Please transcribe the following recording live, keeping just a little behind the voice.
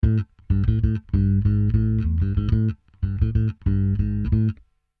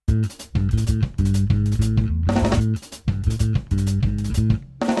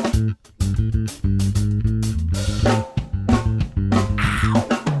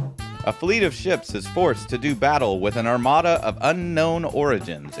A fleet of ships is forced to do battle with an armada of unknown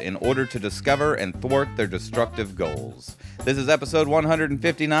origins in order to discover and thwart their destructive goals. This is episode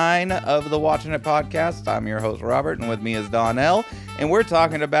 159 of the Watching It podcast. I'm your host, Robert, and with me is Donnell, and we're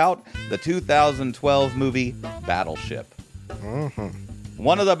talking about the 2012 movie Battleship.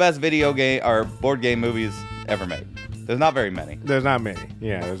 One of the best video game or board game movies ever made. There's not very many. There's not many.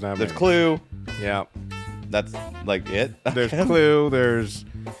 Yeah, there's not many. There's Clue. Yeah. That's like it. There's Clue. There's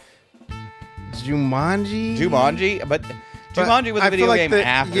Jumanji. But Jumanji was a video game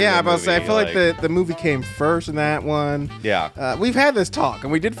after Yeah, the I was about to say, I feel movie, like the movie came first in that one. Yeah. We've had this talk,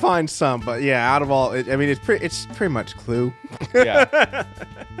 and we did find some, but yeah, out of all, it's pretty much Clue. Yeah.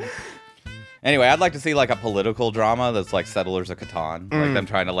 Anyway, I'd like to see like a political drama that's like Settlers of Catan, like them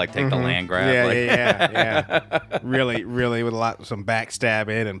trying to like take the land grab. Yeah. Really, with some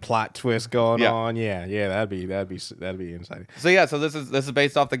backstabbing and plot twists going on. Yeah, that'd be exciting. So this is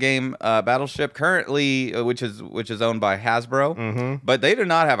based off the game Battleship, currently, which is owned by Hasbro, but they do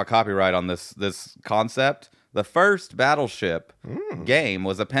not have a copyright on this concept. The first Battleship game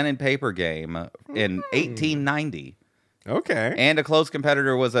was a pen and paper game in 1890. Okay. And a close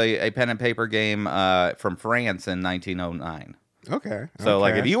competitor was a pen and paper game from France in 1909. Okay. So,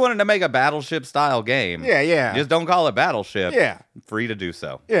 like, if you wanted to make a Battleship style game, just don't call it Battleship. Yeah. Free to do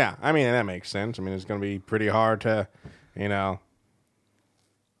so. Yeah. I mean, that makes sense. I mean, it's going to be pretty hard to,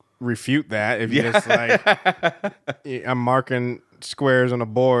 refute that if you just like, I'm marking squares on a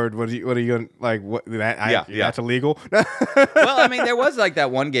board. What are you going to like? What that? That's illegal. Well, I mean, there was like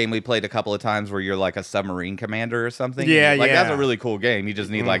that one game we played a couple of times where you're like a submarine commander or something. That's a really cool game. You just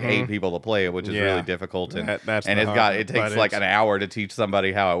need like 8 people to play it, which is really difficult. And it takes like an hour to teach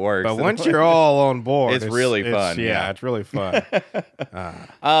somebody how it works. But once you're all on board, it's really fun. It's really fun.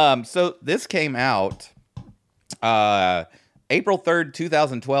 So this came out April 3rd,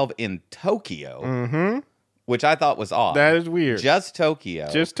 2012 in Tokyo. Which I thought was odd. That is weird. Just Tokyo.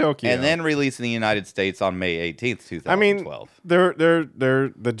 And then released in the United States on May 18th, 2012. I mean,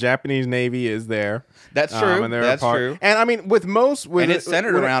 the Japanese Navy is there. That's true. That's true. And I mean, and it's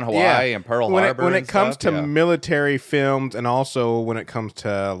centered around Hawaii and Pearl Harbor. When it comes to military films, and also when it comes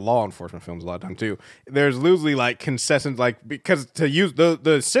to law enforcement films, a lot of time too, there's loosely like concessions, like because to use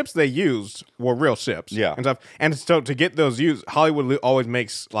the ships they used were real ships, and stuff. And so to get those used, Hollywood always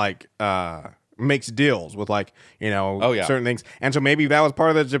makes like makes deals with like certain things, and so maybe that was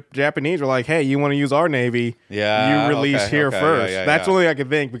part of the Japanese were like, hey, you want to use our Navy, you release here first. That's only I could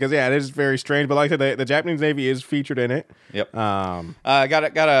think, because it is very strange, but like I said, the Japanese Navy is featured in it. Got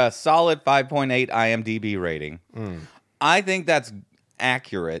a solid 5.8 IMDb rating. I think that's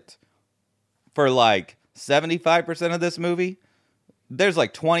accurate for like 75% of this movie. There's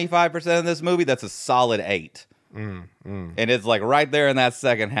like 25% of this movie that's a solid 8. And it's like right there in that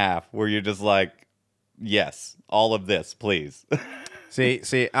second half where you're just like, yes, all of this, please. see,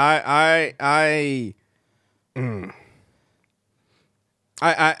 I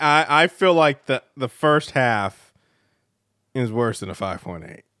feel like the first half is worse than a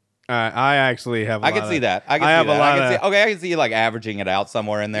 5.8. I actually have. I can see that. I can see you like averaging it out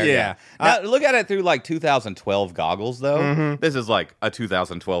somewhere in there. Yeah. Now look at it through like 2012 goggles, though. This is like a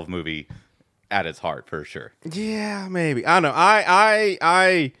 2012 movie at its heart, for sure. Yeah, maybe. I don't know.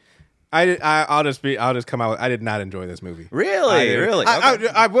 I'll just come out with, I did not enjoy this movie. Really? Really? Okay.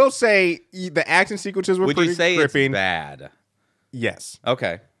 I will say the action sequences were pretty gripping. Would you say it's bad? Yes.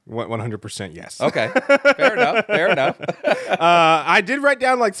 Okay. 100% yes. Okay. Fair enough. I did write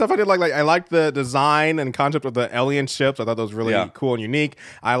down like stuff I did like I liked the design and concept of the alien ships. I thought that was really cool and unique.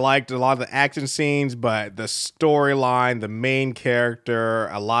 I liked a lot of the action scenes, but the storyline, the main character,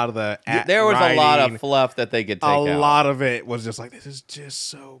 a lot of the there was writing, a lot of fluff that they could take out. A lot of it was just like, this is just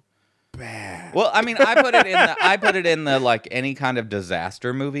so bad. Well, I mean, I put it in the like any kind of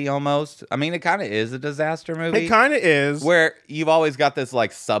disaster movie almost. I mean, it kind of is a disaster movie. It kind of is, where you've always got this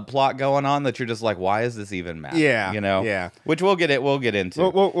like subplot going on that you're just like, why is this even matter? Yeah, Yeah. Which we'll get into. We'll get into.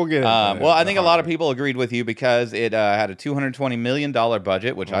 Well, I think a lot of people agreed with you because it had a $220 million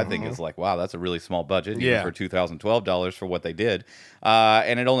budget, which I think is like, wow, that's a really small budget even for 2012 dollars for what they did,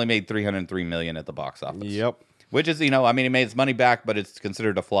 and it only made $303 million at the box office. Yep. Which is, it made its money back, but it's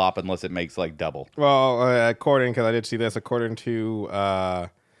considered a flop unless it makes like double. Well, because I did see this, according to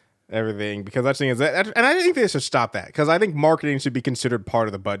everything, because that thing is that, and I think they should stop that, because I think marketing should be considered part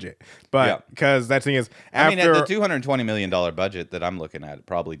of the budget. But because that thing is, at the $220 million budget that I'm looking at, it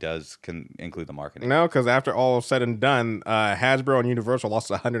probably does include the marketing. No, because after all is said and done, Hasbro and Universal lost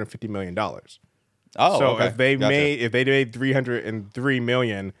 $150 million. Oh, so okay. if they made $303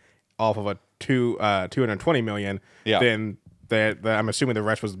 million off of a $220 million, then I'm assuming the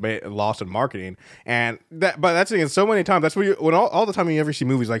rest was lost in marketing. And but that's the thing. So many times, that's when all the time you ever see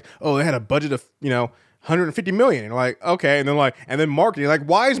movies like, oh, they had a budget of 150 million. And you're like, okay, and then marketing. Like,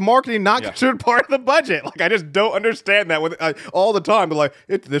 why is marketing not considered part of the budget? Like, I just don't understand that. With all the time, they're like,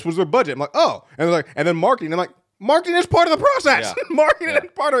 this was their budget. I'm like, oh, and they're like, and then marketing. I'm like, marketing is part of the process. Yeah. Marketing is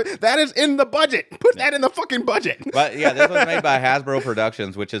part of it. That is in the budget. Put that in the fucking budget. But yeah, this was made by Hasbro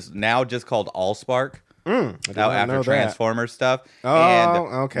Productions, which is now just called AllSpark. Now after Transformers stuff. Oh, and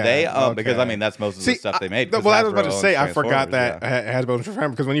okay. They because I mean that's most of the stuff they made. Well, I was about to say I forgot that Hasbro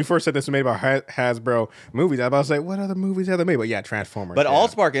Transformers, because when you first said this was made by Hasbro movies, I was about to say what other movies have they made? But yeah, Transformers. But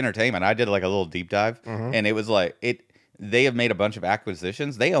AllSpark Entertainment, I did like a little deep dive, and it was like they have made a bunch of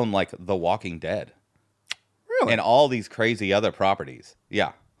acquisitions. They own like The Walking Dead. Really? And all these crazy other properties.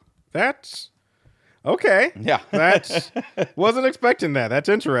 Yeah. That's okay. Yeah. That's wasn't expecting that. That's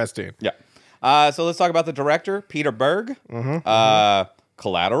interesting. Yeah. So let's talk about the director, Peter Berg.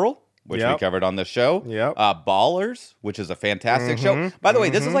 Collateral, which we covered on this show. Yep. Ballers, which is a fantastic show. By the way,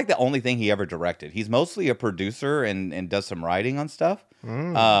 this is like the only thing he ever directed. He's mostly a producer and does some writing on stuff.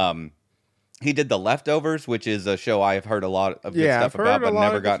 He did The Leftovers, which is a show I've heard a lot of good stuff about, but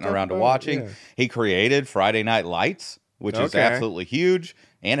never gotten around to watching. Yeah. He created Friday Night Lights, which is absolutely huge,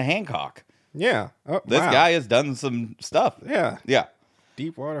 and Hancock. Yeah. This guy has done some stuff. Yeah. Yeah.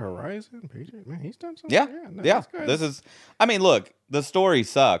 Deepwater Horizon, man, he's done something. Yeah. This is, I mean, look, the story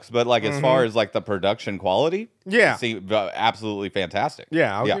sucks, but like as far as like the production quality, absolutely fantastic.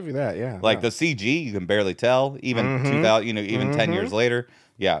 Yeah, I'll give you that. Yeah, like the CG, you can barely tell, even 2000, even 10 years later.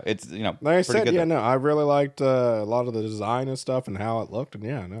 Yeah, it's like I said, good I really liked a lot of the design and stuff and how it looked,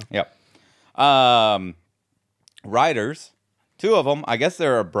 and Yep. Writers. Two of them, I guess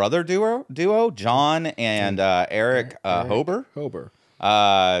they're a brother duo, John and Eric Hober.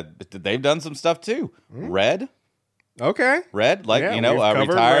 They've done some stuff too. Red. Okay. Red, like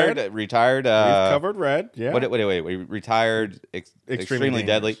retired. We've covered Red. Yeah. Wait. We retired. Extremely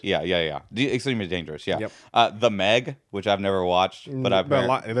deadly. Yeah. Extremely dangerous. Yeah. Yep. The Meg, which I've never watched, but I've heard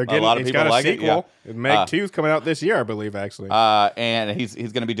a lot of people like sequel. it. Yeah. Meg 2 is coming out this year, I believe, actually. And he's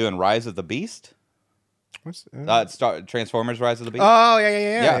going to be doing Rise of the Beast. What's Transformers: Rise of the Beast. Oh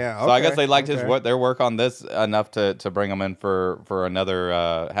yeah. So I guess they liked their work on this enough to bring him in for another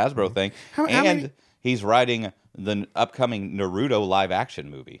Hasbro thing. He's writing the upcoming Naruto live action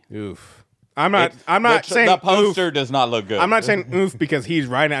movie. Oof. I'm not saying the poster does not look good. I'm not saying oof because he's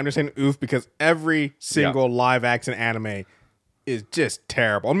writing it. I'm just saying oof because every single live action anime is just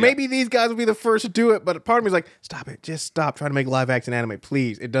terrible. Maybe these guys will be the first to do it, but part of me is like, stop it. Just stop trying to make live action anime,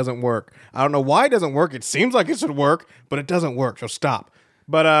 please. It doesn't work. I don't know why it doesn't work. It seems like it should work, but it doesn't work. So stop.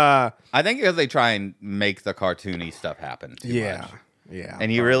 But I think because they try and make the cartoony stuff happen too much. Yeah.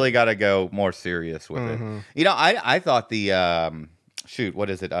 And you really got to go more serious with it. You know, I thought the what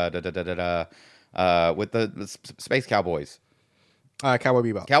is it? With the Space Cowboys. Cowboy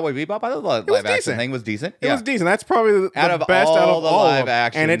Bebop. I thought the live action thing was decent. It was decent. That's probably the best out of all live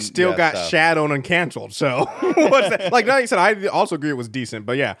action, and it still got shadowed and canceled. So what's that? Like you said, I also agree it was decent.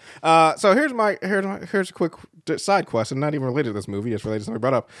 But yeah. So here's a quick side question, not even related to this movie, just related to something we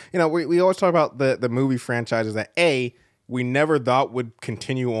brought up. You know, we always talk about the movie franchises that we never thought would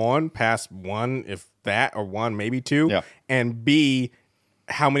continue on past one, if that, or one, maybe two. Yeah. And B,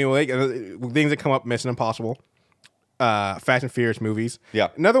 how many things that come up, Mission Impossible. Fast and Furious movies. Yeah.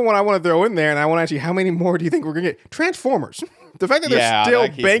 Another one I want to throw in there, and I want to ask you, how many more do you think we're going to get? Transformers. The fact that they're still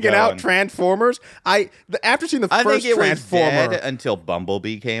banking out Transformers. After seeing the first Transformer. Was dead until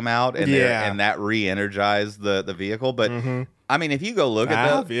Bumblebee came out, and that re-energized the vehicle. But I mean, if you go look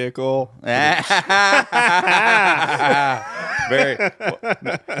at the vehicle. Very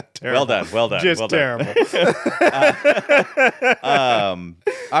well done. Just terrible.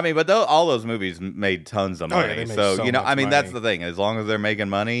 I mean, but all those movies made tons of money. So I mean, money. That's the thing. As long as they're making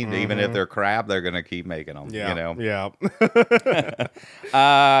money, even if they're crap, they're going to keep making them. Yeah. You know? Yeah.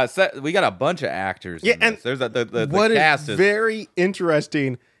 So we got a bunch of actors. Yeah, in this. There's the what cast is very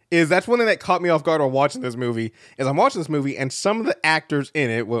interesting. That's one thing that caught me off guard while watching this movie. I'm watching this movie, and some of the actors in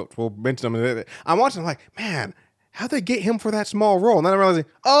it, we'll mention them. I'm watching. I'm like, man, how'd they get him for that small role? And then I'm realizing,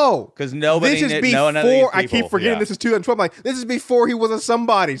 because nobody. This is before. I keep forgetting this is 2012. I'm like, this is before he was a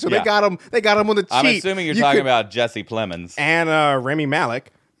somebody. So they got him. They got him on the cheap. I'm assuming you're talking about Jesse Plemons and Rami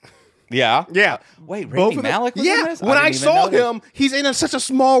Malek. Yeah. Wait, Rami Malek was in this? When I saw him, he's in such a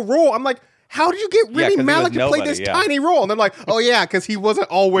small role. I'm like, how did you get Rami Malek to play this tiny role? And they're like, oh yeah, because he wasn't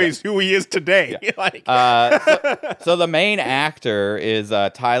always who he is today. So the main actor is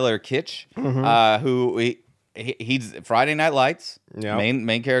Tyler Kitsch, who he's Friday Night Lights,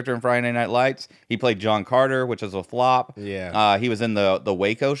 main character in Friday Night Lights. He played John Carter, which is a flop. Yeah. He was in the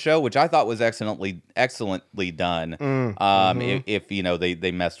Waco show, which I thought was excellently done. If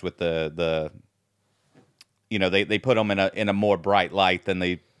they messed with the they put him in a more bright light than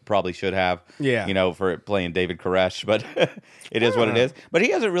they probably should have. Yeah. For playing David Koresh, but it is what it is. But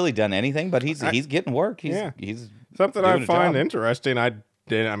he hasn't really done anything. But he's getting work. He's something I find interesting. I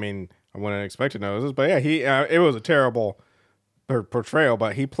wouldn't expect to know this, but it was a terrible portrayal.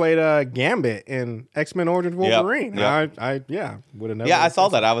 But he played Gambit in X-Men Origins Wolverine. Yep. I would have never. Yeah, I saw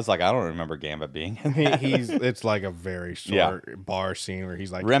that. I was like, I don't remember Gambit being. It's like a very short bar scene where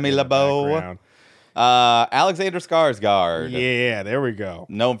he's like Remy LeBeau. Alexander Skarsgård. Yeah, there we go.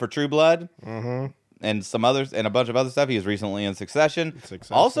 Known for True Blood. And some others, and a bunch of other stuff. He was recently in Succession.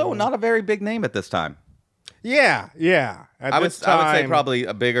 Also, not a very big name at this time. Yeah. I would say probably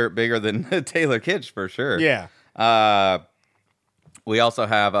a bigger than Taylor Kitsch for sure. Yeah. We also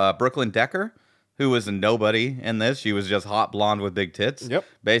have Brooklyn Decker, who was a nobody in this. She was just hot blonde with big tits. Yep.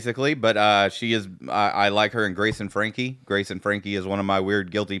 Basically, but she is. I like her in Grace and Frankie. Grace and Frankie is one of my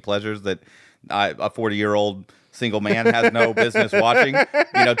weird guilty pleasures that a 40-year-old single man has no business watching.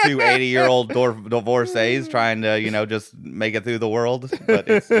 Two 80-year-old divorcees trying to just make it through the world, but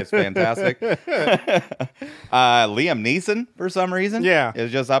it's fantastic. Liam Neeson for some reason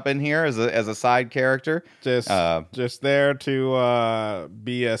is just up in here as a side character, just there to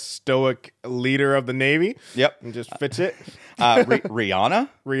be a stoic leader of the Navy. Yep, and just fits it.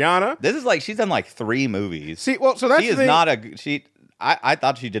 Rihanna, this is like she's done like 3 movies. See, well, so that's she is not a I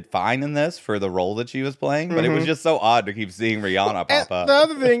thought she did fine in this for the role that she was playing, but it was just so odd to keep seeing Rihanna pop up. The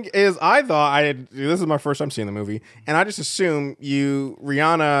other thing is, I thought this is my first time seeing the movie, and I just assume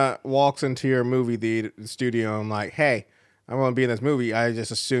Rihanna walks into your movie the studio and like, hey, I want to be in this movie. I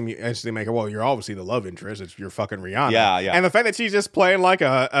just assume you instantly make it. Well, you're obviously the love interest. It's your fucking Rihanna. Yeah. And the fact that she's just playing like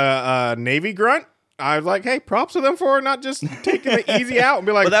a Navy grunt. I was like, hey, props to them for not just taking the easy out and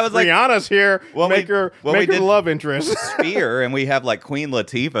be like, that was Rihanna's here, make her the love interest. Spear, and we have like Queen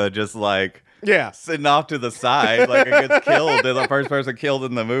Latifah just like sitting off to the side like it gets killed. They're the first person killed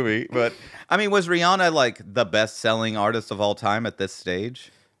in the movie. But I mean, was Rihanna like the best-selling artist of all time at this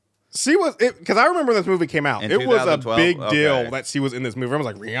stage? She was, because I remember when this movie came out. It was a big deal that she was in this movie. I was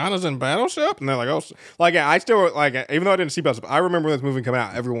like, Rihanna's in Battleship? And they're like, oh, I still, like, even though I didn't see Battleship, I remember when this movie came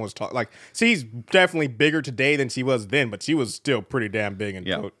out, everyone was talking, like, she's definitely bigger today than she was then, but she was still pretty damn big in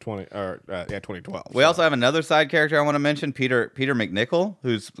 2012. We also have another side character I want to mention, Peter McNichol,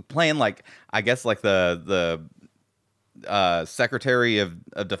 who's playing, like, I guess, like, the Secretary of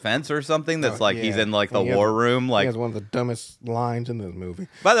Defense or something that's he's in like the war room. Like, he has one of the dumbest lines in this movie.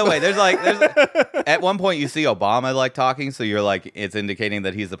 By the way, there's at one point you see Obama like talking, so you're like, it's indicating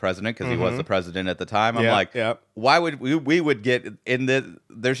that he's the president because he was the president at the time. I'm why would we would get in this?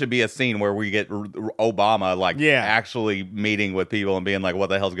 There should be a scene where we get Obama actually meeting with people and being like, what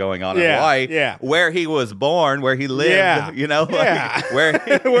the hell's going on in Hawaii? Where he was born, where he lived,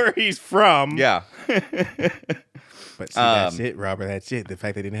 where he's from. Yeah. But see, that's it, Robert. That's it. The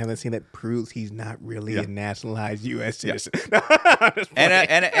fact that they didn't have that scene that proves he's not really a nationalized U.S. citizen.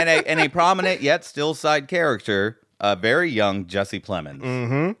 And a prominent yet still side character, very young Jesse Plemons.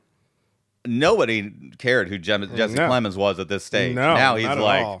 Mm-hmm. Nobody cared who Jesse Plemons was at this stage. No, now he's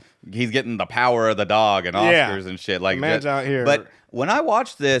like he's getting the Power of the Dog and Oscars and shit. Like, man's out here. But when I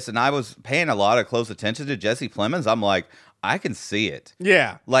watched this and I was paying a lot of close attention to Jesse Plemons, I'm like, I can see it.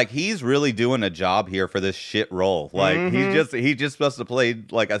 Yeah. Like, he's really doing a job here for this shit role. Like, he's just supposed to play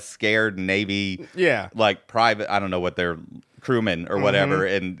like a scared Navy, like private, I don't know what they're crewman or whatever,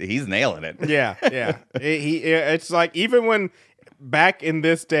 and he's nailing it. Yeah. It's like, even when back in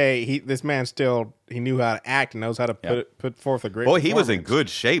this day, this man still, he knew how to act and knows how to put forth a great performance. He was in good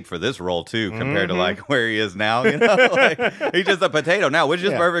shape for this role too, compared to like where he is now. Like, he's just a potato now, which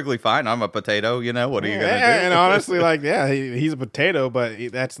is perfectly fine. I'm a potato. What are you gonna do? And honestly, like, he's a potato,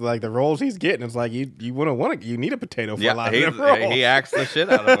 but that's like the roles he's getting. It's like you need a potato for a lot of them roles. He acts the shit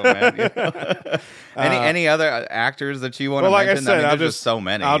out of them, man. Any other actors that you want to mention? Like I said, there's just so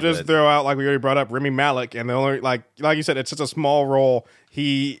many. I'll just throw out, like we already brought up, Remy Malek, and the only like you said, it's such a small role.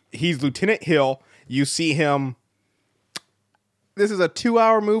 He's Lieutenant Hill. You see him. This is a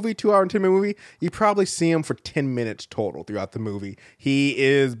 2-hour movie, 2-hour and 10-minute movie. You probably see him for 10 minutes total throughout the movie. He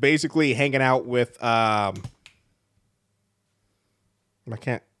is basically hanging out with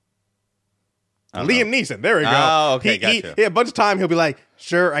Liam Neeson. There we go. Oh, okay, gotcha. A bunch of time he'll be like,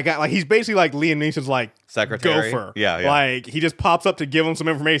 sure, I got, like, he's basically like Liam Neeson's like secretary. gopher. Yeah. Like, he just pops up to give him some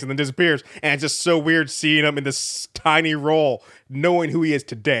information, then disappears, and it's just so weird seeing him in this tiny role, knowing who he is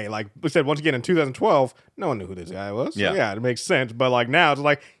today. Like we said, once again in 2012, no one knew who this guy was. So yeah, it makes sense. But like now, it's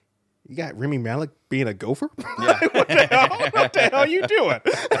like, you got Rami Malek being a gopher? Yeah. What the hell are you doing?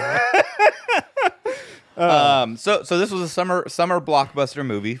 So this was a summer blockbuster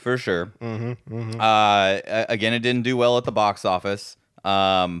movie for sure. Again, it didn't do well at the box office,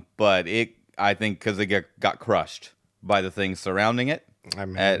 but I think because it got crushed by the things surrounding it.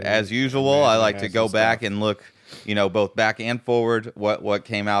 As usual, I like to go back and look, both back and forward what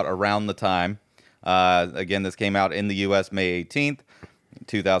came out around the time. Again, this came out in the U.S. May 18th,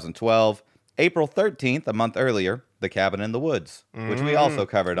 2012. April 13th, a month earlier, The Cabin in the Woods, which we also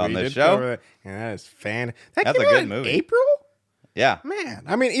covered on this show. That is fan. That's a good movie. April? Yeah, man.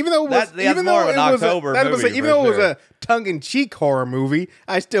 I mean, even though it was even though it was a tongue-in-cheek horror movie,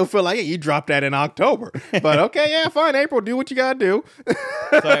 I still feel like you dropped that in October. But okay, yeah, fine. April, do what you gotta do.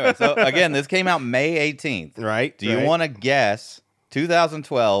 So again, this came out May 18th. Right. Do you want to guess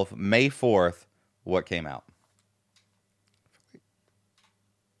 2012 May 4th what came out?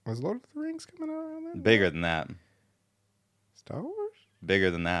 Was Lord of the Rings coming out around that? Bigger than that. Star Wars?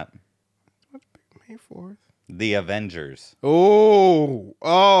 Bigger than that. What's big May 4th? The Avengers. Oh.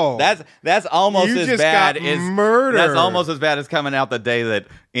 That's almost you as just bad got as murdered. That's almost as bad as coming out the day that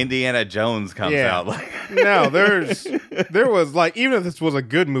Indiana Jones comes out. No, there was like, even if this was a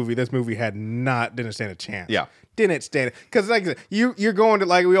good movie, this movie didn't stand a chance. Yeah. Didn't stand it. Because like I said, you're going to,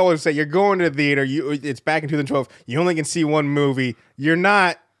 like we always say, you're going to the theater, it's back in 2012, you only can see one movie. You're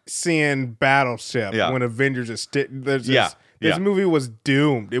not seeing Battleship when Avengers is this movie was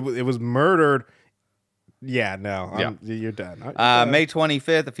doomed. It was murdered. Yeah, no, you're done. May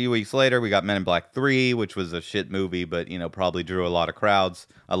 25th, a few weeks later, we got Men in Black 3, which was a shit movie, but probably drew a lot of crowds,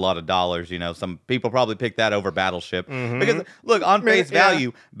 a lot of dollars. Some people probably picked that over Battleship because look, on face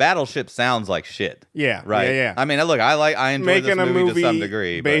value, Battleship sounds like shit. Yeah, right. Yeah. I mean, look, I enjoy making this movie to some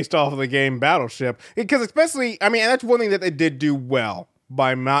degree, based off of the game Battleship, because especially, I mean, that's one thing that they did do well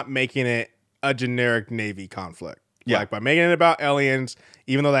by not making it a generic Navy conflict. Yeah. Like by making it about aliens,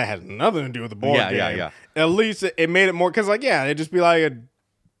 even though that has nothing to do with the board game. At least it made it more, because it'd just be like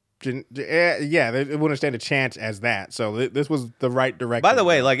it wouldn't stand a chance as that. So this was the right direction. By the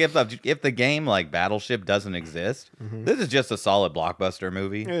way, like if the game like Battleship doesn't exist, this is just a solid blockbuster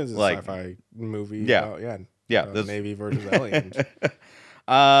movie. It is a sci-fi movie. Yeah, about, Navy versus aliens.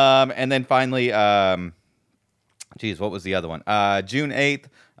 And then finally, what was the other one? June 8th,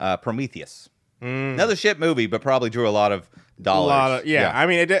 Prometheus. Another shit movie, but probably drew a lot of dollars. I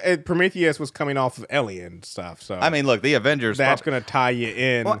mean, Prometheus was coming off of Alien stuff, so I mean, look, the Avengers. That's going to tie you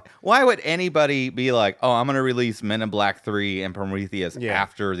in. Why would anybody be like, "Oh, I'm going to release Men in Black 3 and Prometheus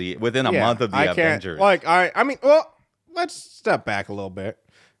within a month of the Avengers"? I mean, well, let's step back a little bit.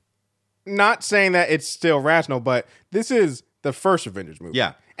 Not saying that it's still rational, but this is the first Avengers movie.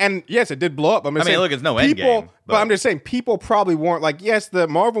 Yeah. And yes, it did blow up. I mean, look, it's no Endgame. But I'm just saying, people probably weren't like, yes, the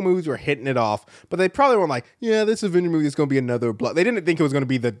Marvel movies were hitting it off, but they probably weren't like, yeah, this Avenger movie is going to be another blood. They didn't think it was going to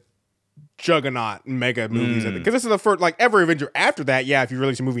be the juggernaut mega movies. Because this is the first, like every Avenger after that, if you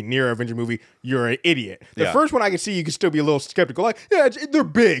release a movie near an Avenger movie, you're an idiot. The first one I can see, you can still be a little skeptical. Like, yeah, they're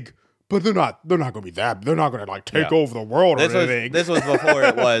big. But they're not going to be that. They're not going to like take over the world or anything. This was before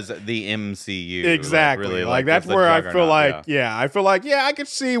it was the MCU. Exactly. Like, really, like that's where I feel like, I feel like, I could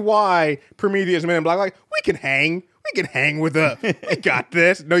see why Prometheus, Men in Black, like we can hang with we got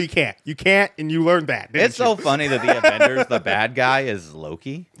this. No, you can't. You can't, and you learned that. It's so funny that the Avengers, the bad guy is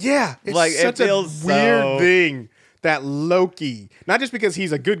Loki. Yeah, it's like such it feels a weird thing that Loki, not just because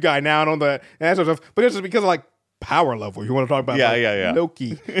he's a good guy now and on the and that sort of stuff, but it's just because of like power level. You want to talk about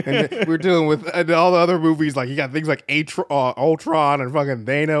Loki. And we're dealing with all the other movies. Like you got things like Ultron and fucking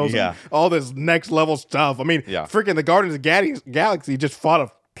Thanos and all this next level stuff. I mean, freaking the Guardians of the Galaxy just fought a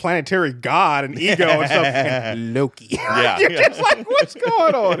planetary god and ego and stuff. And Loki. You're just like, what's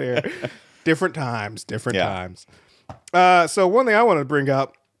going on here? Different times. So one thing I want to bring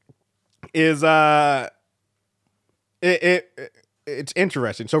up is it's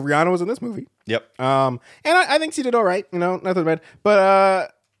interesting. So Rihanna was in this movie. Yep. And I think she did all right. Nothing bad.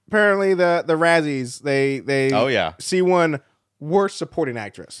 But apparently the Razzies they see one worst supporting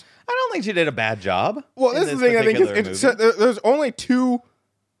actress. I don't think she did a bad job. Well, this is the thing. I think there's only 2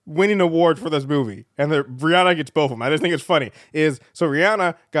 winning awards for this movie, and Rihanna gets both of them. I just think it's funny. So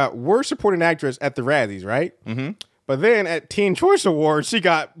Rihanna got worst supporting actress at the Razzies, right? Mm-hmm. But then at Teen Choice Awards, she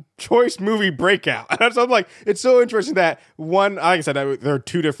got choice movie breakout. So I'm like, it's so interesting that one, like I said, there are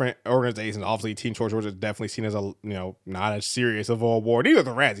two different organizations. Obviously, Teen Choice Awards is definitely seen as not as serious of an award. Neither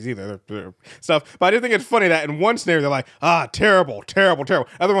the Razzies either. They're stuff. But I just think it's funny that in one scenario, they're like, terrible, terrible, terrible.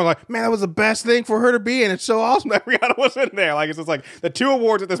 Other one's like, man, that was the best thing for her to be in. It's so awesome that Rihanna was in there. Like, it's just like the two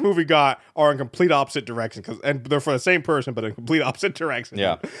awards that this movie got are in complete opposite directions, and they're for the same person, but in complete opposite directions.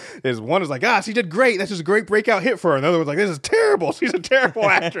 Yeah. One is like, she did great. That's just a great breakout hit for her. And the other one's like, this is terrible. She's a terrible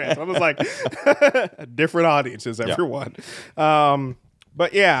actress. I was like, different audiences, everyone.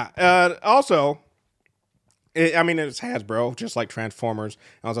 But yeah, also, it's Hasbro, just like Transformers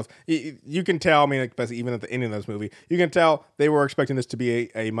and all stuff. You can tell, even at the ending of this movie, you can tell they were expecting this to be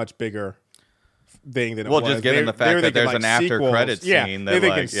a much bigger thing than it was. Well, just given the fact that there's an after credits scene. They're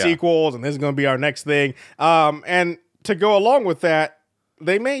thinking sequels, and this is going to be our next thing. And to go along with that,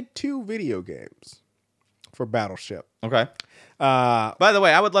 they made 2 video games for Battleship. Okay. By the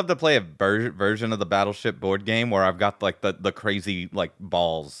way, I would love to play a version of the Battleship board game where I've got like the crazy like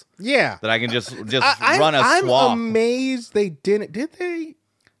balls. Yeah. That I can just run a swath. I'm amazed they didn't. Did they?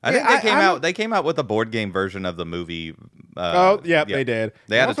 I think they came out with a board game version of the movie. They did.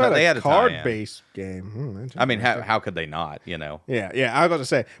 They had a card-based game. I mean, how could they not? You know. Yeah. I was about to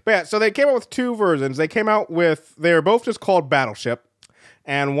say, but yeah. So they came out with 2 versions. They were both just called Battleship,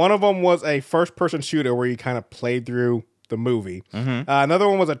 and one of them was a first-person shooter where you kind of played through the movie. Mm-hmm. Another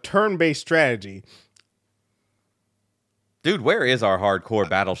one was a turn-based strategy. Dude, where is our hardcore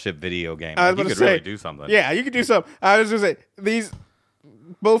Battleship video game? You could really do something. Yeah, you could do something. I was going to say,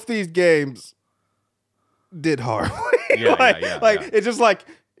 both these games did horribly. It's just like,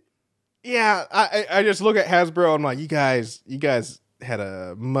 I just look at Hasbro and I'm like, you guys had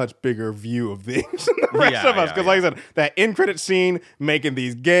a much bigger view of things than the rest of us. Because like I said, that end credit scene making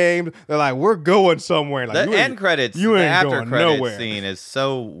these games, they're like, we're going somewhere. Like, the end credits, the after credits scene is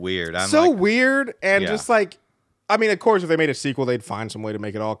so weird. Weird. And just like, I mean, of course, if they made a sequel, they'd find some way to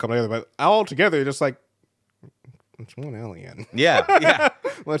make it all come together. But all together, you're just like, it's one alien. Yeah.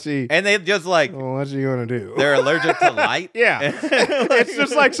 What's he? And they just like, well, what's he gonna do? They're allergic to light. Yeah, it's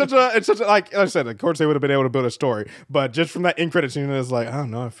just like it's such a like I said. Of course, they would have been able to build a story, but just from that end credit scene, it's like I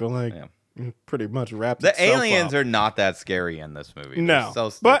don't know. I feel like pretty much wrapped. The aliens are not that scary in this movie. No,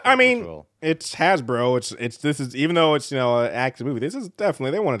 so but I mean, it's Hasbro. This is even though it's an action movie. This is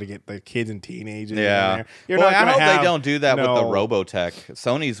definitely they wanted to get the kids and teenagers. Yeah, in there. I hope they don't do that with the Robotech.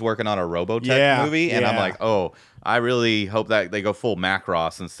 Sony's working on a Robotech movie, and I'm like, I really hope that they go full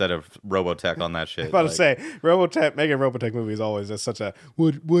Macross instead of Robotech on that shit. I was about to say, making Robotech movie is always just such a,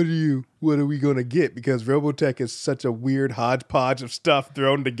 what are we going to get? Because Robotech is such a weird hodgepodge of stuff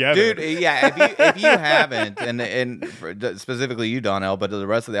thrown together. Dude, yeah, if you haven't, and specifically you, Donnell, but to the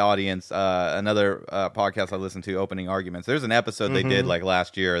rest of the audience, another podcast I listened to, Opening Arguments, there's an episode they did like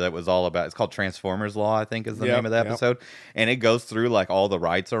last year that was all about, it's called Transformers Law, I think is the name of the episode. And it goes through like all the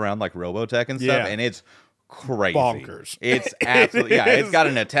rights around like Robotech and stuff, and it's crazy, bonkers. It's absolutely it's got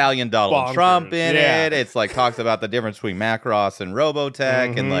an Italian Donald Trump in it. It's like talks about the difference between Macross and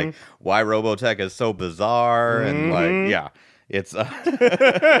Robotech and like why Robotech is so bizarre and like it's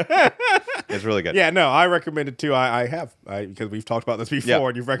it's really good. Yeah, no, I recommend it too. I have because we've talked about this before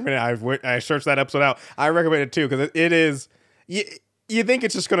and you've recommended it. I searched that episode out. I recommend it too because it is. You think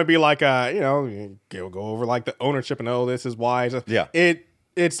it's just going to be like go over like the ownership and this is why.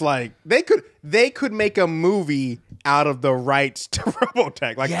 It's like they could make a movie out of the rights to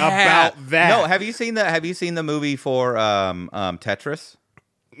Robotech, about that. No, have you seen the movie for Tetris?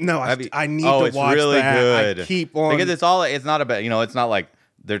 No, I need to watch it's really that. good. I keep on because it's not about it's not like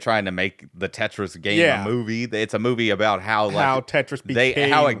they're trying to make the Tetris game a movie. It's a movie about how Tetris became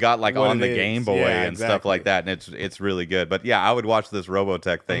how it got like on the is. Game Boy and stuff like that, and it's really good. But yeah, I would watch this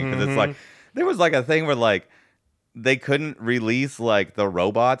Robotech thing because it's like there was like a thing where like they couldn't release like the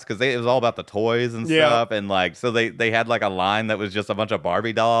robots because it was all about the toys and stuff, and like so they had like a line that was just a bunch of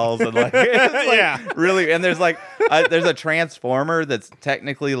Barbie dolls and like, really, and there's like there's a Transformer that's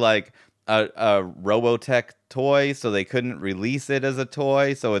technically like a Robotech toy, so they couldn't release it as a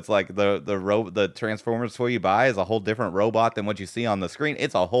toy. So it's like the Transformers toy you buy is a whole different robot than what you see on the screen.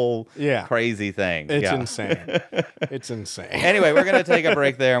 It's a whole crazy thing. It's insane. It's insane. Anyway, we're gonna take a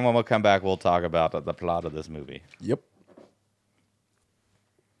break there, and when we'll come back, we'll talk about the plot of this movie. Yep.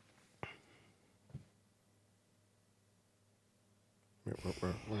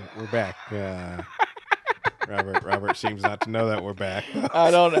 We're back. Robert seems not to know that we're back.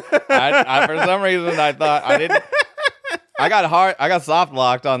 I don't know. I for some reason I thought I got soft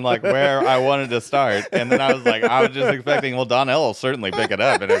locked on like where I wanted to start, and then I was just expecting, well, Donnell will certainly pick it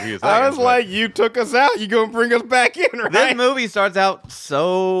up in a few seconds. I was like, you took us out, you gonna bring us back in, right? This movie starts out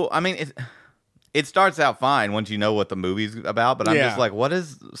so, I mean, it starts out fine once you know what the movie's about, but I'm just like, what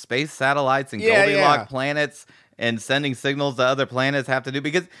does space satellites and Goldilocks planets and sending signals to other planets have to do?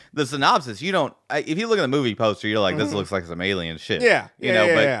 Because the synopsis, if you look at the movie poster, you're like, this looks like some alien shit.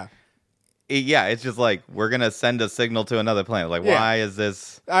 It's just like, we're going to send a signal to another planet. Like, why is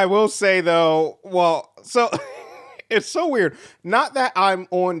this? I will say, though, so it's so weird. Not that I'm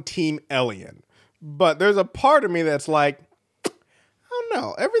on Team Alien, but there's a part of me that's like, I don't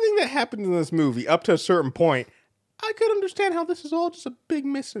know. Everything that happens in this movie up to a certain point, I could understand how this is all just a big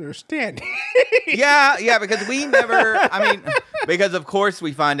misunderstanding. Because we never, because of course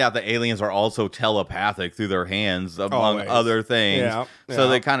we find out that aliens are also telepathic through their hands, among other things. So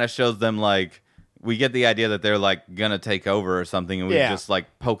that kind of shows them like, we get the idea that they're like gonna take over or something, and we just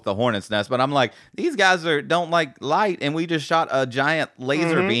like poke the hornet's nest. But I'm like, these guys don't like light, and we just shot a giant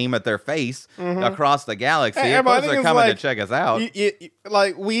laser beam at their face across the galaxy. Of course, they're coming to check us out.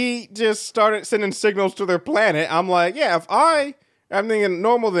 Like we just started sending signals to their planet. I'm like, I'm thinking a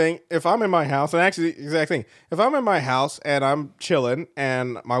normal thing. If I'm in my house, and actually the exact thing, if I'm in my house and I'm chilling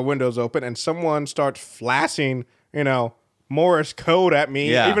and my window's open and someone starts flashing, Morse code at me,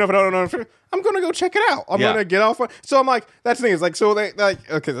 even if I don't know, I'm gonna go check it out. I'm gonna get off. So I'm like, that's the thing is like, so they like,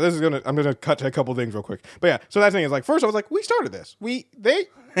 okay, I'm gonna cut to a couple things real quick. But so that thing is like, first I was like, we started this. They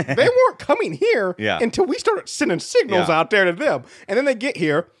weren't coming here until we started sending signals out there to them, and then they get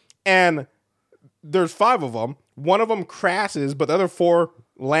here and there's 5 of them. One of them crashes, but the other 4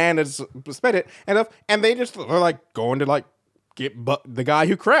 land as expected, and they're like going to like get the guy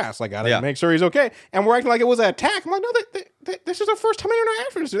who crashed. Like, gotta make sure he's okay. And we're acting like it was an attack. I'm like, no, this is our first time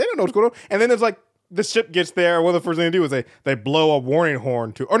interacting. They don't know what's going on. And then there's like, the ship gets there. One of the first things they do is they blow a warning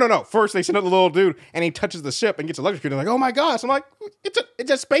horn to. Oh no! First they send out the little dude, and he touches the ship and gets electrocuted. They're like, oh my gosh! I'm like,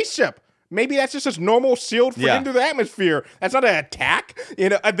 it's a spaceship. Maybe that's just a normal shield for into the atmosphere. That's not an attack,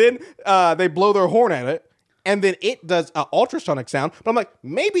 And then they blow their horn at it. And then it does an ultrasonic sound. But I'm like,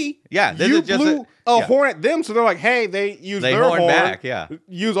 maybe you blew a horn at them. So they're like, hey, they use their horn back,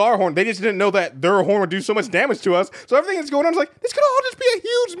 use our horn. They just didn't know that their horn would do so much damage to us. So everything that's going on is like, this could all just be a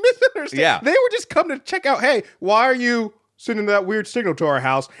huge misunderstanding. Yeah. They were just coming to check out, hey, why are you sending that weird signal to our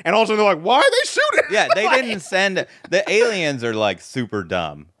house? And all of a sudden they're like, why are they shooting? Yeah, they didn't send... The aliens are like super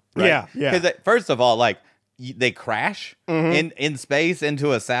dumb. Right? Yeah. Because first of all, like, they crash in space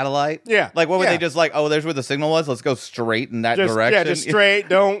into a satellite. Yeah. Like, what would they just like, oh, there's where the signal was? Let's go straight in that direction. Yeah, just straight.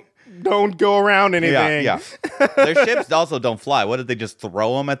 Don't go around anything. Yeah. Their ships also don't fly. What did they just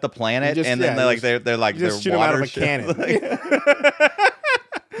throw them at the planet? And then they're like, they're shoot them out of a cannon.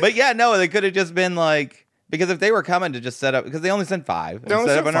 But they could have just been like, because if they were coming to just set up, because they only sent 5 and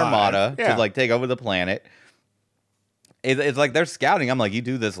set up an armada to like take over the planet. It's like they're scouting. I'm like, you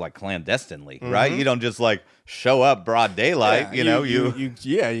do this like clandestinely, right? You don't just like show up broad daylight. You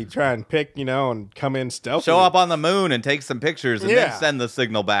try and pick, and come in stealthily. Show up on the moon and take some pictures and then send the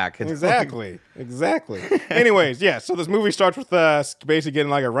signal back. Exactly. Anyways, so this movie starts with us basically getting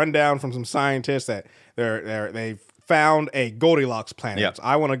like a rundown from some scientists that they found a Goldilocks planet. Yep. So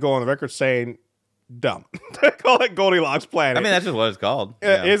I want to go on the record saying, dumb. Call it Goldilocks planet. I mean, that's just what it's called.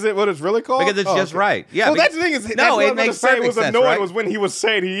 Is it what it's really called? Because it's just right. Yeah. Well, that's the thing. It makes perfect sense. Right? Was when he was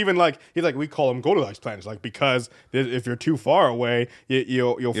saying he's like we call them Goldilocks planets, like because if you're too far away,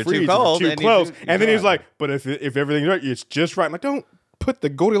 you'll freeze. Too cold, if you're too close. And then he's like, but if everything's right, it's just right. I'm like, don't put the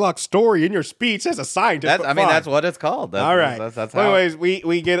Goldilocks story in your speech as a scientist. That's what it's called. All right. That's how. Anyways,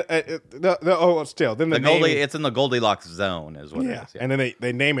 we get still then it's in the Goldilocks zone is what it is. Yeah. And then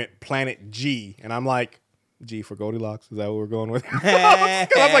they name it Planet G, and I'm like, G for Goldilocks. Is that what we're going with? Because I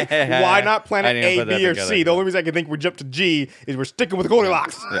was like, why not Planet A, B, or C? The only reason I can think we jump to G is we're sticking with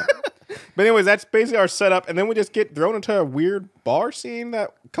Goldilocks. Yeah. But anyways, that's basically our setup, and then we just get thrown into a weird bar scene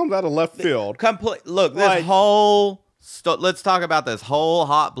that comes out of left field. Look, this whole. Let's talk about this whole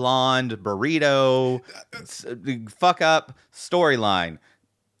hot blonde burrito fuck up storyline.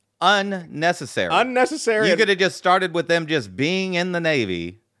 Unnecessary. You could have just started with them just being in the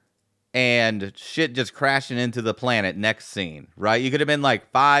Navy and shit just crashing into the planet next scene, right? You could have been like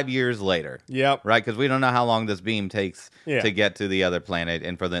 5 years later. Yep. Right? Because we don't know how long this beam takes to get to the other planet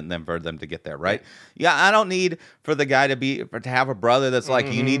and for them to get there, right? Yeah, I don't need for the guy to have a brother that's like,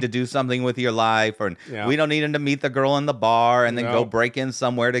 you need to do something with your life, or we don't need him to meet the girl in the bar and then go break in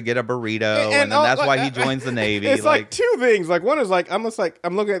somewhere to get a burrito, and then that's why he joins the Navy. It's like two things. Like, one is like, I'm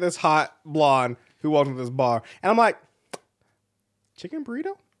looking at this hot blonde who walks into this bar, and I'm like, chicken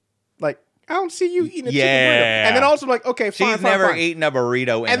burrito? Like, I don't see you eating a chicken burrito. And then also like, okay, fine, She's never eaten a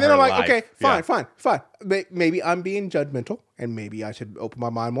burrito in and then her I'm like, life. okay, fine. Maybe I'm being judgmental, and maybe I should open my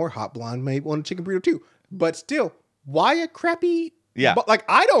mind more. Hot Blonde may want a chicken burrito too. But still, why a crappy... Yeah. But like,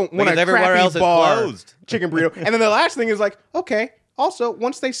 I don't want a everywhere else crappy bar is closed. chicken burrito. And then the last thing is like, okay, also,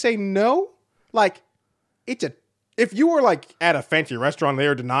 once they say no, like, if you were like at a fancy restaurant, they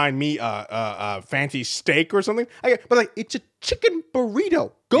were denying me a fancy steak or something. But like, it's a chicken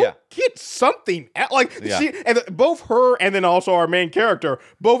burrito. Go get something. Both her and then also our main character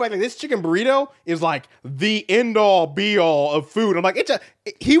both act like this chicken burrito is like the end all be all of food. I'm like,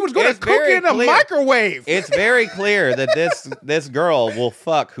 he was going to cook it in a microwave. It's very clear that this girl will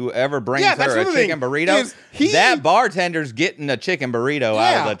fuck whoever brings her a chicken burrito. That bartender's getting a chicken burrito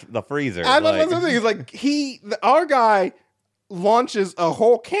out of the freezer. That's the thing. Is like our guy launches a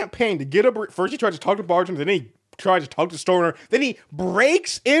whole campaign to get a burrito. First he tries to talk to bartender, then he tries to talk to the store owner, then he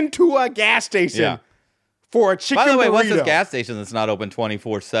breaks into a gas station for a chicken burrito. By the way, what's this gas station that's not open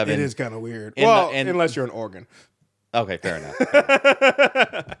 24/7? It is kind of weird. Unless you're in Oregon. Okay, fair enough.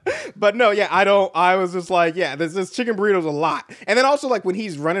 But no, I was just like, this chicken burrito's a lot. And then also like when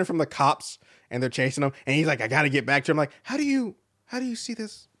he's running from the cops and they're chasing him and he's like, I got to get back to him. Like, how do you see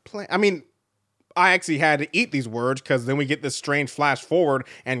this plan? I mean, I actually had to eat these words because then we get this strange flash forward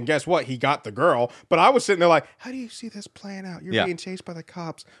and guess what? He got the girl. But I was sitting there like, how do you see this playing out? You're being chased by the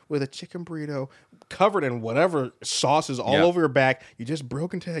cops with a chicken burrito covered in whatever sauce is all over your back. You just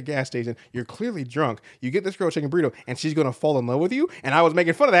broke into a gas station. You're clearly drunk. You get this girl a chicken burrito and she's going to fall in love with you. And I was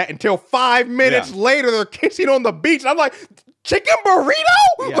making fun of that until 5 minutes later, they're kissing on the beach. And I'm like, chicken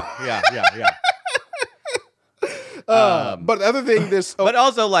burrito? Yeah. But the other thing, but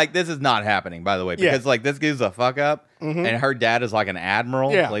also like this is not happening, by the way, because like this gives a fuck up, and her dad is like an admiral,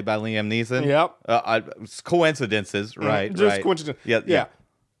 played by Liam Neeson. Yep. Coincidences, right? Just coincidence. Yeah.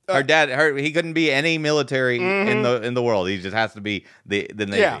 Her dad, he couldn't be any military in the world. He just has to be the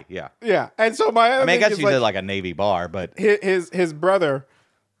Navy. Yeah. And so I guess you did like a Navy bar, but his brother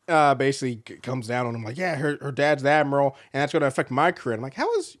basically comes down on him like, her dad's the admiral, and that's going to affect my career. I'm like,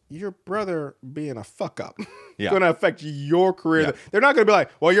 how is your brother being a fuck up going to affect your career? Yeah. They're not going to be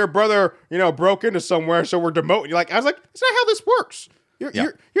like, well, your brother, broke into somewhere, so we're demoting you. Like, I was like, that's not how this works.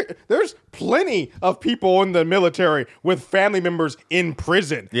 There's plenty of people in the military with family members in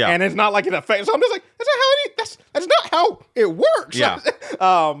prison, and it's not like it affects. So I'm just like, that's not how it works. Yeah.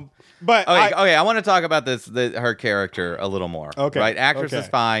 But okay, I want to talk about her character a little more. Okay, right? Actress is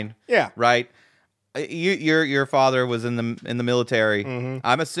fine. Yeah, right. Your father was in the military. Mm-hmm.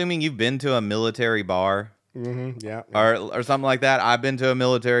 I'm assuming you've been to a military bar. Mm-hmm. Yeah, or something like that. I've been to a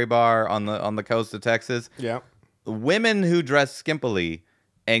military bar on the coast of Texas. Yeah, women who dress skimpily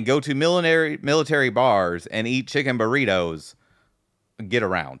and go to military bars and eat chicken burritos get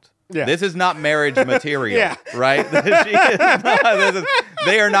around. Yeah. This is not marriage material, right?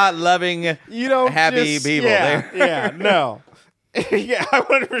 They are not loving, happy people. No. Yeah,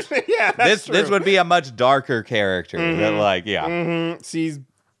 100%. Yeah, that's true. This would be a much darker character. Mm-hmm. That Mm-hmm.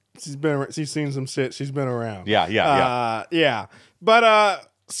 She's seen some shit. She's been around. Yeah. But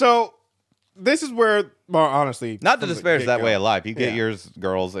so this is where, well, honestly, not to disparage that way of life. You get yours,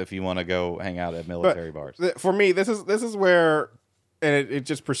 girls, if you want to go hang out at military bars. For me, this is where. And it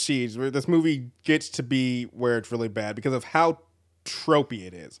just proceeds where this movie gets to be where it's really bad because of how tropey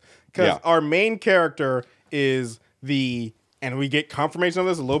it is. Because our main character is and we get confirmation of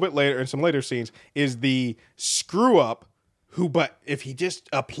this a little bit later in some later scenes, is the screw up who, but if he just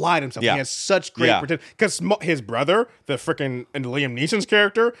applied himself, he has such great potential. Because his brother, the freaking Liam Neeson's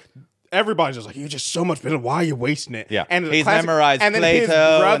character, everybody's just like, you're just so much better. Why are you wasting it? Yeah. And he's memorized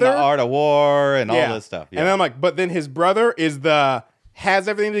Plato and the Art of War and all this stuff. Yeah. And then I'm like, but then his brother has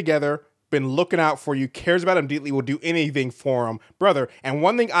everything together, been looking out for you, cares about him deeply, will do anything for him, brother. And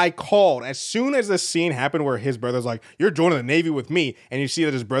one thing I called, as soon as this scene happened where his brother's like, you're joining the Navy with me, and you see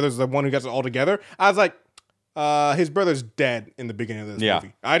that his brother's the one who gets it all together, I was like, his brother's dead in the beginning of this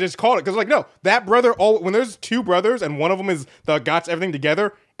movie. I just called it, because like, no, that brother, when there's two brothers, and one of them is the got everything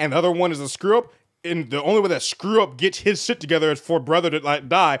together, and the other one is a screw-up, and the only way that screw-up gets his shit together is for brother to like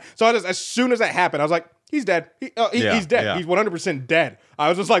die. So as soon as that happened, I was like, he's dead. He's dead. Yeah. He's 100% dead. I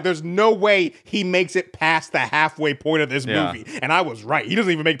was just like, there's no way he makes it past the halfway point of this movie. And I was right. He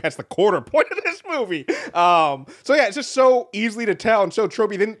doesn't even make it past the quarter point of this movie. It's just so easily to tell and so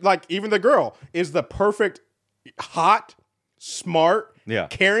tropey. Then, like, even the girl is the perfect, hot, smart,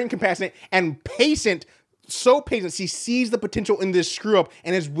 caring, compassionate, and patient so patient. She sees the potential in this screw up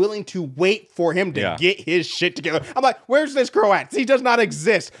and is willing to wait for him to get his shit together. I'm like, where's this girl at? She does not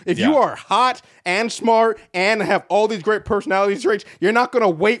exist. If you are hot and smart and have all these great personality traits, you're not going to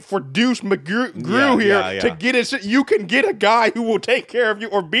wait for Deuce McGrew here to get his shit. You can get a guy who will take care of you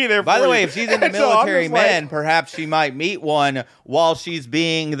or be there for you. By the way, if she's in the military, perhaps she might meet one while she's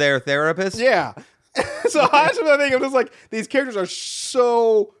being their therapist. Yeah. So that's what I think. I'm just like, these characters are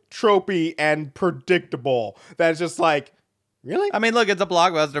so tropey and predictable that it's just like, really? I mean, look, it's a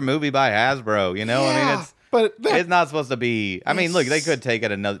blockbuster movie by Hasbro, you know? I mean, it's not supposed to be. I mean, look, they could take it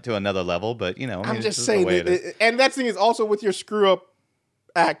to another level, but, you know, I mean, I'm just saying. And that thing is also with your screw up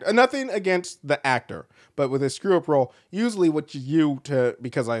act. Nothing against the actor, but with a screw up role, usually what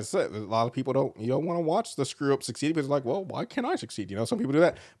because I said a lot of people don't want to watch the screw up succeed because like, well, why can't I succeed? You know, some people do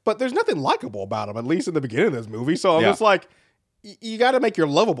that, but there's nothing likable about him, at least in the beginning of this movie. So I'm just like, you got to make your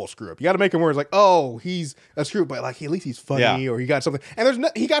lovable screw up. You got to make him where it's like, oh, he's a screw up, but like at least he's funny or he got something. And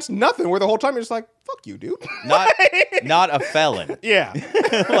he got nothing. Where the whole time you're just like, fuck you, dude. Not a felon. Yeah,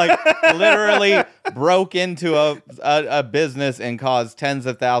 like literally broke into a business and caused tens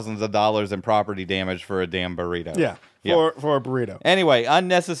of thousands of dollars in property damage for a damn burrito. Yeah. For a burrito. Anyway,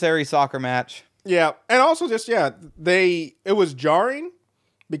 unnecessary soccer match. Yeah, and also just it was jarring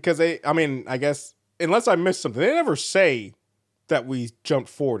because I guess unless I missed something, they never say that we jumped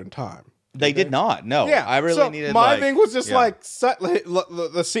forward in time. They did not. No. Yeah. I really needed. My thing was just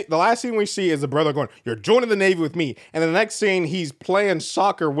the last scene we see is the brother going, "You're joining the Navy with me," and then the next scene he's playing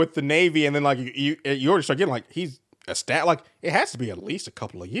soccer with the Navy, and then like you already start getting like he's a stat like it has to be at least a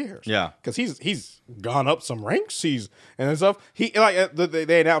couple of years. Yeah. Because he's gone up some ranks. And stuff. He like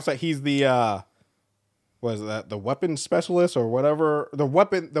they announced that he's the was that the weapon specialist or whatever the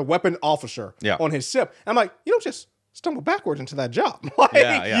weapon officer on his ship. And I'm like, you don't just stumble backwards into that job.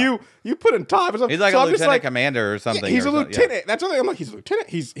 You put in time. He's like a lieutenant commander or something. He's a lieutenant. Yeah. That's what I'm like. He's a lieutenant.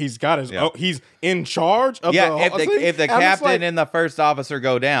 He's got his. Oh, he's in charge of if the captain and the first officer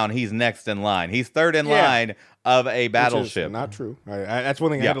go down, he's next in line. He's third in line of a battleship. Not true. That's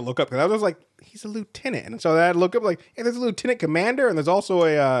one thing I had to look up because I was like, he's a lieutenant, and so I had to look up like, hey, there's a lieutenant commander, and there's also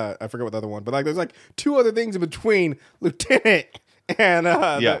a I forget what the other one, but like there's like two other things in between lieutenant and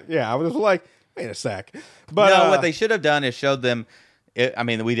I was just like, wait a sec. But no, what they should have done is showed them.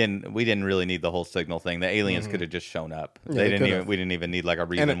 We didn't really need the whole signal thing. The aliens could have just shown up. We didn't even need like a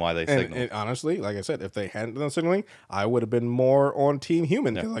reason why they signaled. And honestly, like I said, if they hadn't done signaling, I would have been more on Team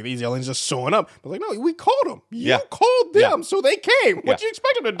Human because like these aliens just showing up. I was like, no, we called them. You called them, so they came. What do you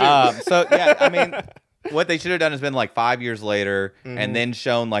expect them to do? What they should have done is been like 5 years later, and then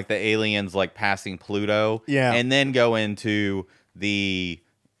shown like the aliens like passing Pluto, and then go into the.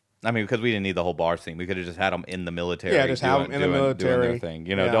 Because we didn't need the whole bar scene. We could have just had them in the military. Yeah, just have them in the military. Doing their thing.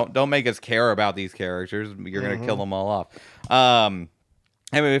 You know, don't make us care about these characters. You're going to kill them all off.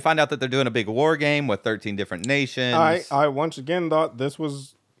 Anyway, we find out that they're doing a big war game with 13 different nations. I once again thought this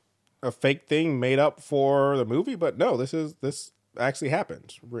was a fake thing made up for the movie, but no, this actually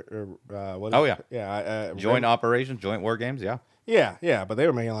happens. Joint operations, joint war games, yeah. But they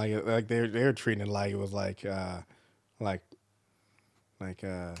were making like they're treating it like it was like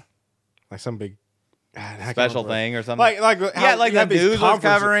some big special thing or something. Like the news was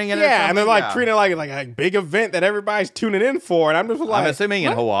covering it. Yeah, and they're like treating it like a big event that everybody's tuning in for. And I'm just like, I'm assuming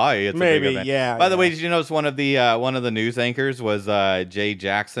in Hawaii, it's maybe, a big event. Yeah. By the way, did you notice one of the news anchors was Jay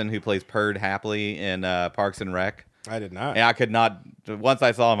Jackson, who plays Perd Hapley in Parks and Rec? I did not. And I could not. Once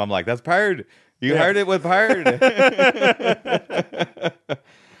I saw him, I'm like, that's Perd. You heard it with Perd.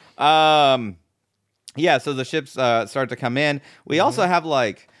 So the ships start to come in. We also have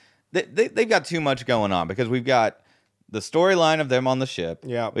like. They've got too much going on because we've got the storyline of them on the ship.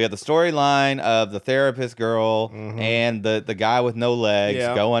 Yeah. We have the storyline of the therapist girl and the guy with no legs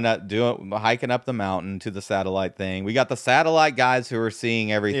going up, hiking up the mountain to the satellite thing. We got the satellite guys who are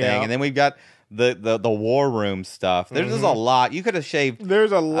seeing everything, and then we've got the war room stuff. There's just a lot. You could have shaved.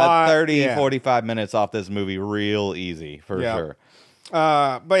 There's a lot. 45 minutes off this movie real easy for sure.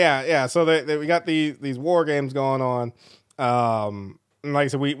 So we got these war games going on. Like I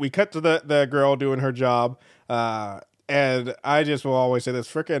said, we cut to the girl doing her job, and I just will always say this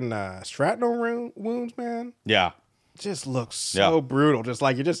freaking shrapnel wounds, man. Yeah, just looks so brutal. Just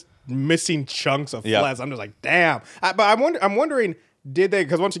like you're just missing chunks of flesh. I'm just like, damn. But I'm wondering, did they?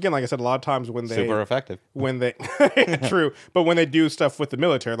 Because once again, like I said, a lot of times when they super effective when they true, but when they do stuff with the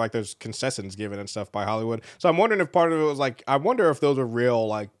military, like there's concessions given and stuff by Hollywood. So I'm wondering if part of it was like, I wonder if those are real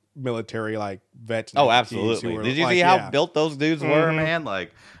like military like vets. Oh, absolutely. Did you see how built those dudes were, man?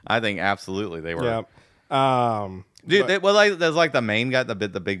 Like, I think absolutely they were. Yeah. Dude, there's like the main guy, the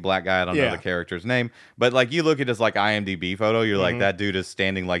big black guy. I don't know the character's name, but like you look at his like IMDb photo, you're like, that dude is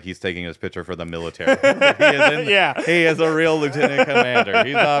standing like he's taking his picture for the military. He is a real lieutenant commander.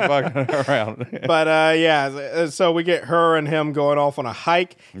 He's not fucking around. But so we get her and him going off on a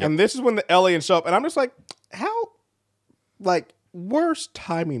hike, and this is when the aliens show up, and I'm just like, how, like, worst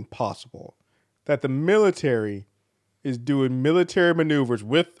timing possible that the military is doing military maneuvers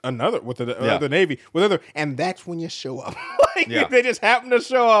with the Navy, and that's when you show up. They just happen to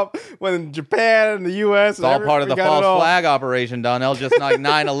show up when Japan and the U.S. It's all part of the false flag operation, Donnell. Just like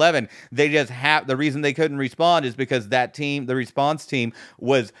 9/11, they just the reason they couldn't respond is because that team, the response team,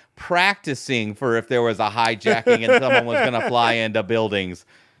 was practicing for if there was a hijacking and someone was going to fly into buildings.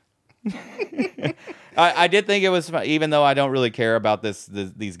 I did think it was fun, even though I don't really care about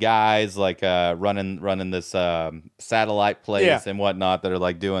these guys like running this satellite place and whatnot that are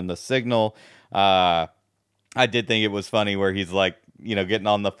like doing the signal. I did think it was funny where he's like, getting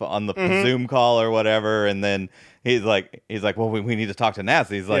on the Zoom call or whatever, and then he's like, well, we need to talk to NASA.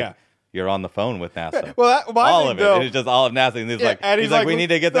 He's like. You're on the phone with NASA. Well, all of it. It's just all of NASA. And he's like, we need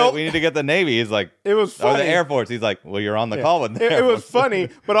to get the Navy. He's like, it was funny. Or the Air Force. He's like, well, you're on the call with the Air It Force. was funny,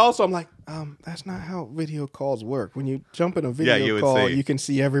 but also I'm like, that's not how video calls work. When you jump in a video call, you can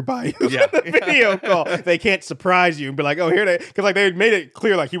see everybody who's in the video call. They can't surprise you and be like, oh, here they, because like they made it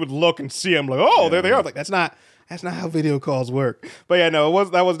clear, like he would look and see them, like, oh, there they are. Like that's not how video calls work. But yeah, no,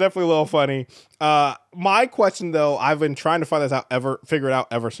 that was definitely a little funny. My question though, I've been trying to figure it out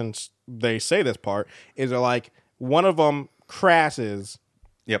ever since they say this part, is like one of them crashes.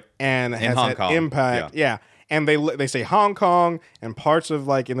 Yep. And has Hong had Kong. impact. Yeah. And they say Hong Kong and parts of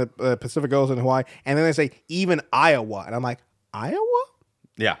like in the Pacific Ocean and Hawaii, and then they say even Iowa, and I'm like, Iowa?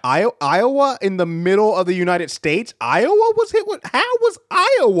 Yeah. Iowa in the middle of the United States? Iowa was hit with... How was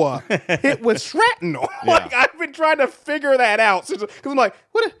Iowa hit with shrapnel? Like, I've been trying to figure that out. Because I'm like,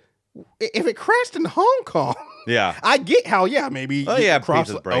 if it crashed in Hong Kong... Yeah. I get how, maybe across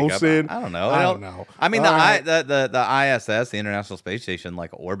the ocean. I don't know. I don't know. I mean, the ISS, the International Space Station, like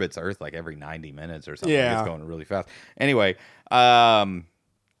orbits Earth like every 90 minutes or something. Yeah. It's going really fast. Anyway,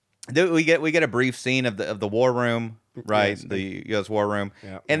 we get a brief scene of the war room, right? Yes. The U.S. war room.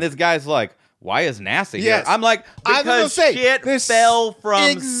 Yeah. And this guy's like, why is NASA here? Yes. I'm like, because shit fell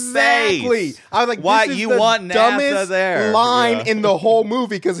from space. I was like, why this is you the want NASA dumbest there? Line in the whole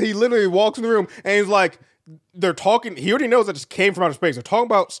movie, because he literally walks in the room and he's like, they're talking. He already knows that just came from outer space. They're talking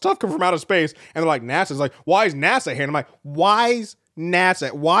about stuff coming from outer space, and they're like, NASA's like, why is NASA here? And I'm like, why is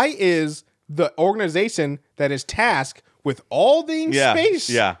NASA? Why is the organization that is tasked with all things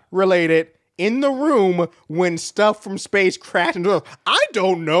space related in the room when stuff from space crashes into Earth? I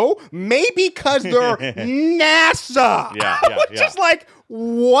don't know. Maybe because they're NASA. Just like,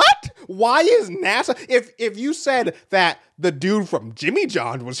 what? Why is NASA? If you said that the dude from Jimmy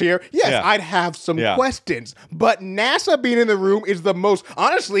John's was here, I'd have some questions. But NASA being in the room is the most,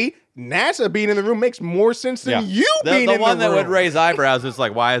 honestly, NASA being in the room makes more sense than you being in the room. The one that would raise eyebrows is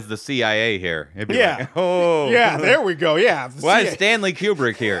like, why is the CIA here? It'd be like, oh. Yeah, there we go. Yeah. Why is Stanley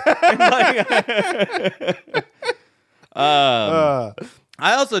Kubrick here? I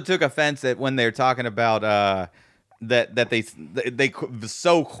also took offense at when they're talking about that they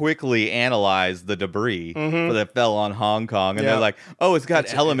so quickly analyzed the debris that fell on Hong Kong, and they're like, oh, it's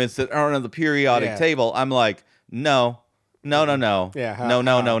got elements that aren't on the periodic table. I'm like, no. No. No.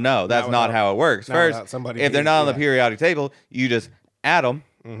 That's not how it works. First, if they're not on the periodic table, you just add them.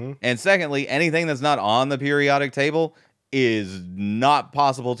 And secondly, anything that's not on the periodic table is not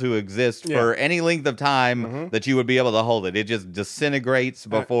possible to exist for any length of time that you would be able to hold it. It just disintegrates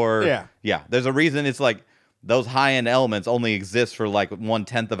before. There's a reason it's like those high-end elements only exist for like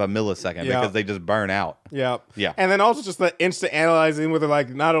 1/10 of a millisecond because they just burn out. Yeah. And then also just the instant analyzing where they're like,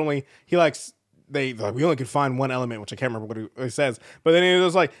 not only he likes... we only could find one element, which I can't remember what he says. But then it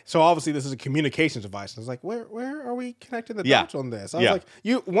was like, so obviously this is a communications device. And I was like, where are we connecting the dots on this? I was like,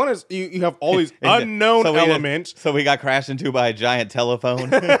 you have all these unknown elements. So we got crashed into by a giant telephone.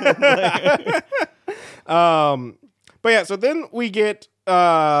 So then we get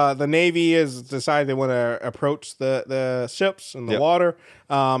the Navy has decided they want to approach the ships in the water.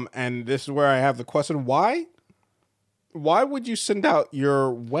 And this is where I have the question: why would you send out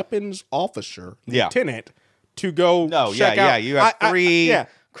your weapons officer, lieutenant, to go check out? You have three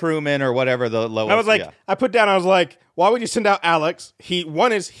crewmen or whatever the lowest. I was like, I was like, why would you send out Alex?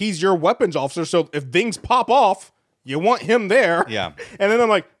 He's your weapons officer, so if things pop off, you want him there. Yeah. And then I'm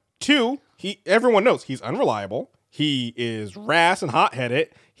like, 2, everyone knows he's unreliable. He is rash and hot-headed.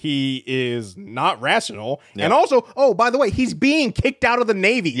 He is not rational. Yeah. And also, by the way, he's being kicked out of the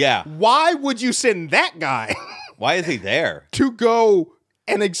Navy. Yeah. Why would you send that guy? Why is he there? To go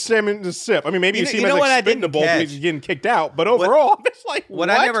and examine the ship. I mean, maybe you see him as expendable because he's getting kicked out, but overall, I'm just like,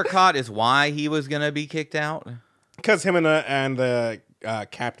 what I never caught is why he was going to be kicked out. Because him and the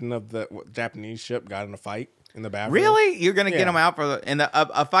captain of the Japanese ship got in a fight in the bathroom. Really? You're going to get him out for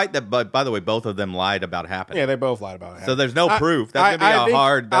a fight that, by the way, both of them lied about happening. Yeah, they both lied about it happening. So there's no proof. That's going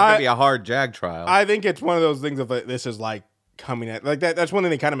to be a hard JAG trial. I think it's one of those things of this is like coming at like that. That's one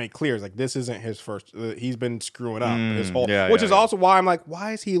thing they kind of make clear is like this isn't his first. He's been screwing up his whole, which is also why I'm like,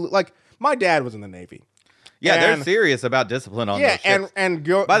 why is he like? My dad was in the Navy. Yeah, they're serious about discipline on those ships. and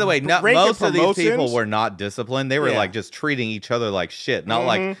go. By the way, most of these people were not disciplined. They were like just treating each other like shit, not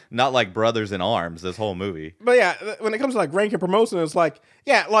like brothers in arms. This whole movie. But yeah, when it comes to like rank and promotion, it's like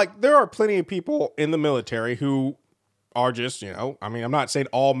like there are plenty of people in the military who are just, I mean, I'm not saying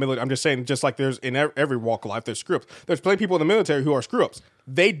all military. I'm just saying just like there's in every walk of life, there's screw-ups. There's plenty of people in the military who are screw-ups.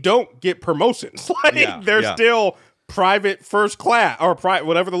 They don't get promotions. Like they're still private first class or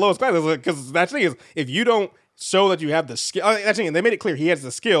whatever the lowest class is. Because that's the thing is, if you don't show that you have the skill, that's the thing, they made it clear he has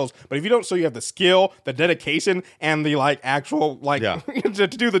the skills. But if you don't show you have the skill, the dedication, and the actual to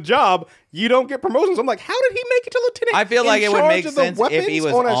do the job, you don't get promotions. I'm like, how did he make it to lieutenant? I feel like it would make sense if he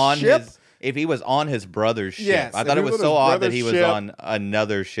was on his. If he was on his brother's ship. Yes, I thought it was so odd that he was on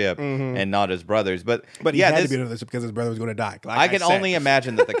another ship and not his brother's. But he had to be on this ship because his brother was going to die. I can only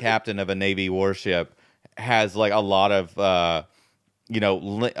imagine that the captain of a Navy warship has like a lot of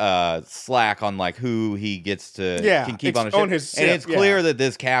slack on like who he gets to can keep on his ship. And it's clear that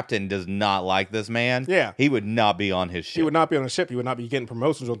this captain does not like this man. Yeah. He would not be on his ship. He would not be on the ship. He would not be getting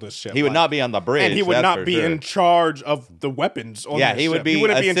promotions on this ship. He would not be on the bridge. And he would not be in charge of the weapons on this he would ship. be He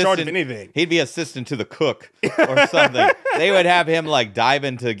wouldn't be in charge of anything. He'd be assistant to the cook or something. They would have him like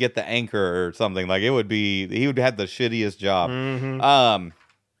diving to get the anchor or something. Like he would have the shittiest job. Mm-hmm.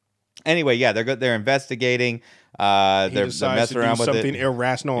 Anyway, they're investigating. They're messing around with something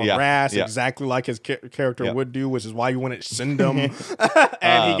irrational and rash, exactly like his character would do, which is why you wouldn't send him.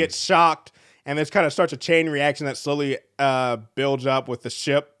 And he gets shocked, and this kind of starts a chain reaction that slowly builds up with the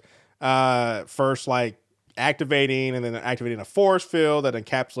ship first, like activating, and then activating a force field that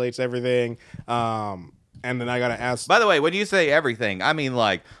encapsulates everything. And then I gotta ask. By the way, when you say everything, I mean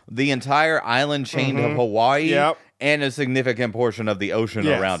like the entire island chain of Hawaii. Yep. And a significant portion of the ocean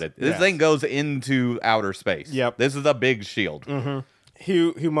around it. This thing goes into outer space. Yep. This is a big shield. Mm-hmm.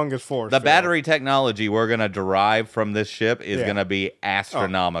 Humongous force. The battery technology we're going to derive from this ship is going to be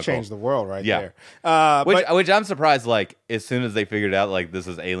astronomical. Change the world there. Which I'm surprised, like, as soon as they figured out, like, this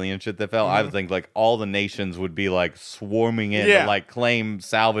is alien shit that fell, I would think, like, all the nations would be, like, swarming in to, like, claim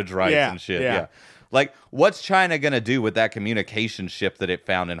salvage rights and shit. Yeah. Like, what's China going to do with that communication ship that it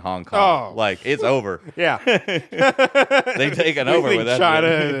found in Hong Kong? Like, it's over. Yeah. They've taken over with that.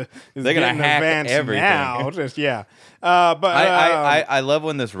 China they're going to hack everything. Now. But I love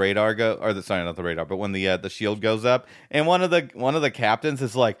when this radar not the radar, but when the shield goes up, and one of the captains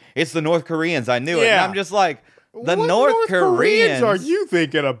is like, it's the North Koreans. I knew it. And I'm just like, what North Koreans are you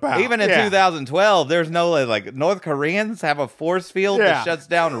thinking about? Even in 2012, there's no like North Koreans have a force field that shuts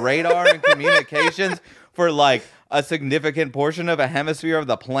down radar and communications for like a significant portion of a hemisphere of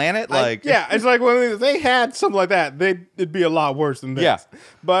the planet. Like, it's like when they had something like that, it'd be a lot worse than this. Yeah.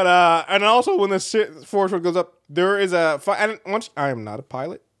 But and also when the force field goes up, there is and once I am not a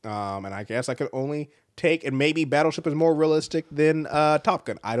pilot, and I guess I could only take, and maybe Battleship is more realistic than Top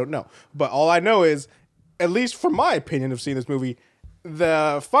Gun. I don't know, but all I know is, at least from my opinion of seeing this movie,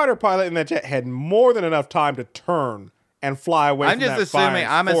 the fighter pilot in that jet had more than enough time to turn and fly away from that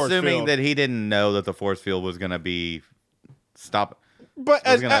I'm assuming that he didn't know that the force field was going to be stop. But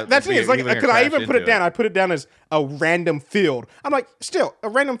that's the thing. It's like, because I even put it down. I put it down as a random field. I'm like, still, a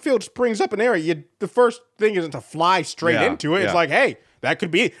random field springs up an area. The first thing isn't to fly straight into it. It's like, hey, that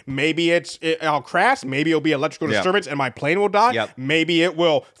could be. Maybe I'll crash. Maybe it'll be electrical disturbance and my plane will die. Yep. Maybe it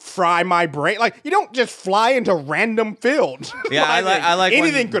will fry my brain. Like, you don't just fly into random fields. Yeah, I like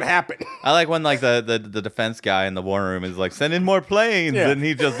anything could happen. I like when like the defense guy in the war room is like, send in more planes, and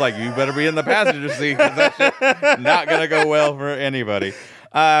he's just like, you better be in the passenger seat because that's not gonna go well for anybody.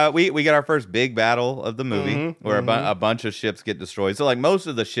 We get our first big battle of the movie where a bunch of ships get destroyed. So like most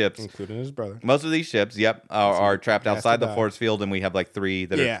of the ships, including his brother, most of these ships, are trapped outside the force field, and we have like 3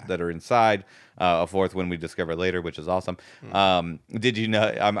 that are inside. A 4th one we discover later, which is awesome. Did you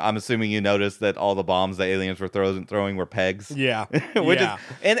know? I'm assuming you noticed that all the bombs the aliens were throwing were pegs. Yeah, which is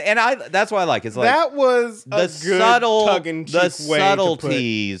that's why I like. It's like that was the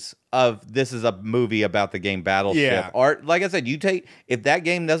subtleties of this is a movie about the game Battleship. Yeah. Or like I said, if that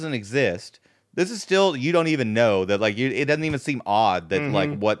game doesn't exist, This is still, you don't even know that, like, it doesn't even seem odd that,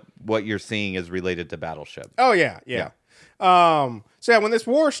 like, what you're seeing is related to Battleship. Oh, yeah. So, yeah, when this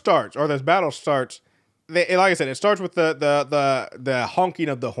war starts, or this battle starts, like I said, it starts with the honking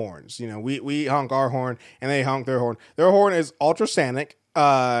of the horns. You know, we honk our horn, and they honk their horn. Their horn is ultrasonic,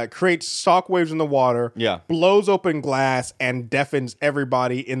 creates shockwaves in the water, blows open glass, and deafens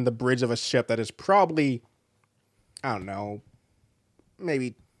everybody in the bridge of a ship that is probably, I don't know,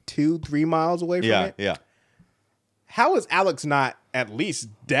 maybe 2-3 miles away from it. Yeah. How is Alex not at least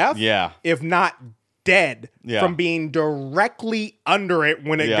deaf? Yeah. If not dead from being directly under it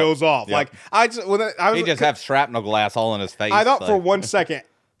when it goes off. Like he just have shrapnel glass all in his face. I thought for 1 second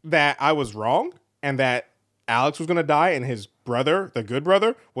that I was wrong and that Alex was going to die and his brother, the good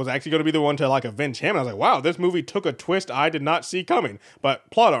brother, was actually going to be the one to like avenge him. And I was like, wow, this movie took a twist I did not see coming. But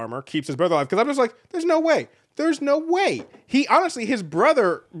plot armor keeps his brother alive because I'm just like, there's no way. There's no way. He honestly, his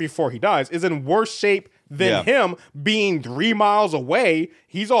brother, before he dies, is in worse shape than him being 3 miles away.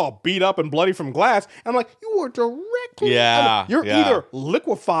 He's all beat up and bloody from glass. And I'm like, you are directly. You're either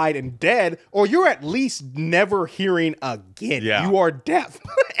liquefied and dead, or you're at least never hearing again. Yeah. You are deaf.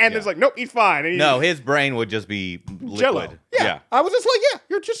 And it's like, nope, he's fine. And no, his brain would just be liquid. Jello. Yeah. I was just like,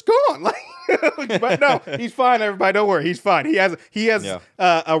 you're just gone. Like, but no, he's fine, everybody. Don't worry. He's fine. He has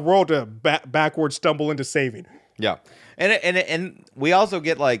a world to backward stumble into saving. Yeah. And we also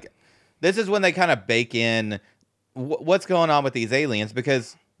get like, this is when they kind of bake in what's going on with these aliens,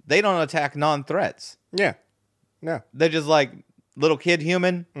 because they don't attack non-threats. Yeah. No. They're just like little kid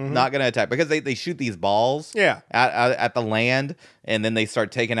human, not going to attack, because they shoot these balls at the land, and then they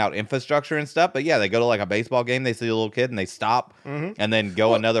start taking out infrastructure and stuff. But yeah, they go to like a baseball game, they see a little kid and they stop and then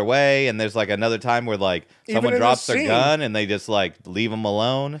go another way. And there's like another time where like someone drops their gun and they just like leave them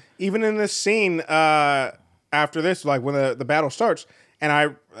alone. Even in this scene after this, like when the battle starts, and I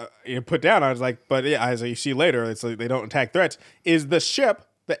put down, I was like, but yeah, as you see later, it's like they don't attack threats. Is the ship,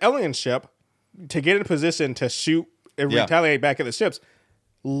 the alien ship, to get in position to shoot and retaliate back at the ships,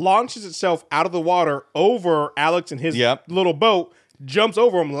 launches itself out of the water over Alex and his little boat, jumps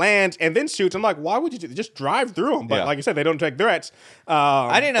over him, lands, and then shoots. I'm like, why would you just drive through them? But like you said, they don't attack threats.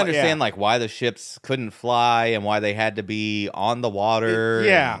 I didn't understand like why the ships couldn't fly and why they had to be on the water.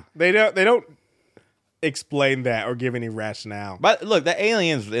 They don't explain that or give any rationale. But look, the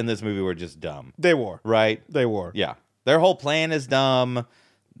aliens in this movie were just dumb. They were. Right? They were. Yeah. Their whole plan is dumb.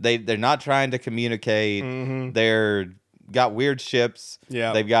 They're not trying to communicate. They're got weird ships.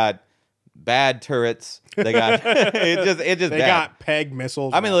 Yeah. They've got bad turrets. They got it just they got peg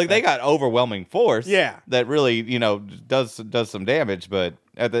missiles. I mean, look, they got overwhelming force. Yeah. That really, does some damage, but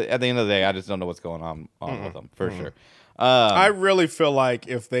at the end of the day, I just don't know what's going on with them for sure. I really feel like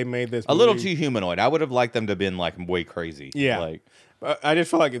if they made this movie, a little too humanoid, I would have liked them to have been like way crazy. Yeah. Like, I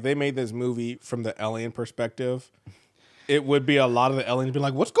just feel like if they made this movie from the alien perspective, it would be a lot of the aliens being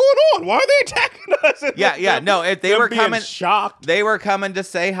like, "What's going on? Why are they attacking us?" No, if they were coming, shocked. They were coming to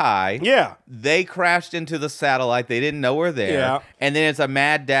say hi. Yeah, they crashed into the satellite. They didn't know we're there. Yeah, and then it's a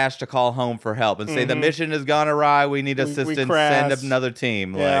mad dash to call home for help and say the mission has gone awry. We need assistance. Send another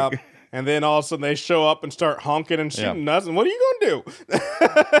team. Yeah. Like. And then all of a sudden they show up and start honking and shooting us. And what are you gonna do?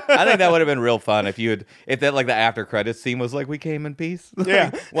 I think that would have been real fun if that like the after credits scene was like, we came in peace. Yeah.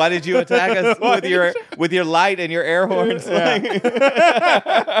 Like, why did you attack us with your light and your air horns?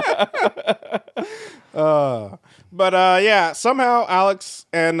 Somehow Alex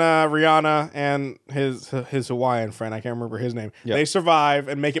and Rihanna and his Hawaiian friend, I can't remember his name, they survive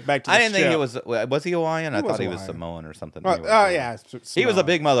and make it back to the ship. I didn't think was he Hawaiian? I thought he was Samoan or something. Yeah. He was a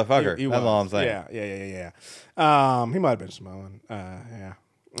big motherfucker. That's all I'm saying. Yeah. He might have been Samoan.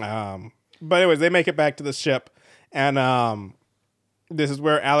 But anyways, they make it back to the ship, and this is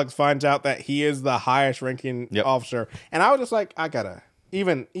where Alex finds out that he is the highest ranking officer. And I was just like, I gotta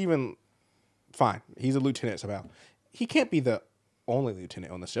even fine. He's a lieutenant somehow. He can't be the only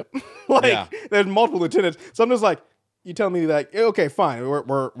lieutenant on the ship. There's multiple lieutenants. So I'm just like, you tell me that, okay, fine.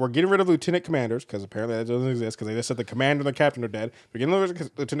 We're getting rid of lieutenant commanders because apparently that doesn't exist because they just said the commander and the captain are dead. We're getting rid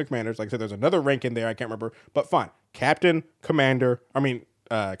of lieutenant commanders. Like I said, there's another rank in there. I can't remember. But fine. Captain, commander,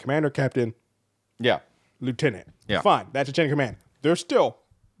 captain. Yeah. Lieutenant. Yeah. Fine. That's a chain of command. There's still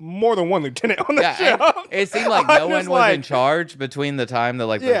more than one lieutenant on the ship. It seemed like no one was in charge between the time that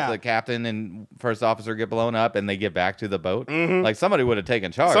the captain and first officer get blown up and they get back to the boat. Like somebody would have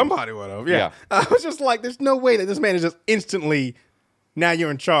taken charge. Somebody would have, yeah. I was just like, there's no way that this man is just instantly, now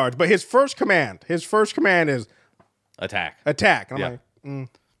you're in charge. But his first command is attack. And I'm like,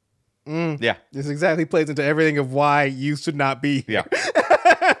 this exactly plays into everything of why you should not be here.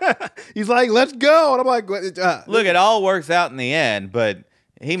 Yeah. He's like, let's go. And I'm like, look, it all works out in the end, but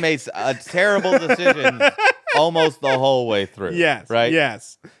he makes a terrible decision almost the whole way through. Yes. Right?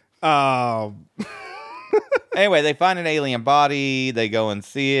 Yes. Anyway, they find an alien body. They go and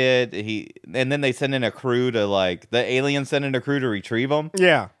see it. And then they send in a crew to the aliens send in a crew to retrieve him.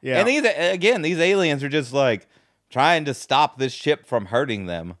 Yeah. Yeah. And these aliens are just trying to stop this ship from hurting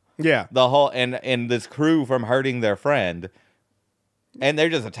them. Yeah. The whole and this crew from hurting their friend. And they're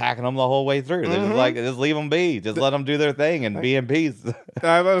just attacking them the whole way through. They're just leave them be. Just let them do their thing and be in peace.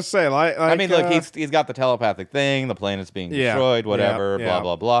 I was about to say, I mean, look, he's got the telepathic thing. The planet's being destroyed, whatever, blah,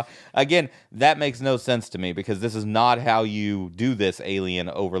 blah, blah. Again, that makes no sense to me because this is not how you do this, alien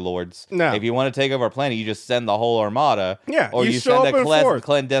overlords. No. If you want to take over a planet, you just send the whole armada. Yeah, or you send a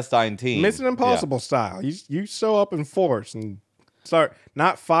clandestine team. Mission Impossible style. You show up in force and start,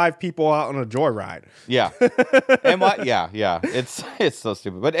 not 5 people out on a joyride. Yeah. And what? Yeah. It's so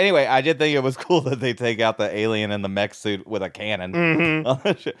stupid. But anyway, I did think it was cool that they take out the alien in the mech suit with a cannon.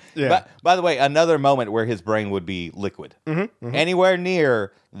 Mm-hmm. Yeah. But by the way, another moment where his brain would be liquid. Mm-hmm. Mm-hmm. Anywhere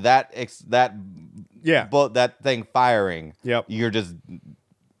near that thing firing, your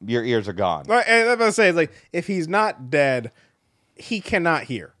ears are gone. And I'm about to say, if he's not dead, he cannot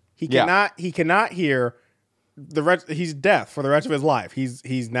hear. He cannot hear. He's deaf for the rest of his life.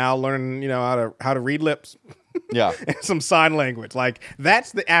 He's now learning, how to read lips. Yeah. And some sign language.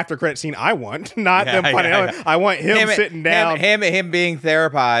 That's the after credit scene I want. Not them finding out. I want him sitting down. Him being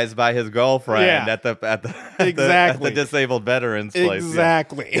therapized by his girlfriend at the disabled veterans place.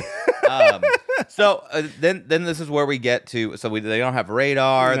 Exactly. So then this is where we get to. So they don't have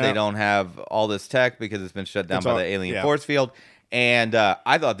radar. No. They don't have all this tech because it's been shut down by the alien force field. And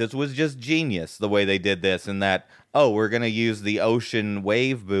I thought this was just genius, the way they did this, in that, we're going to use the ocean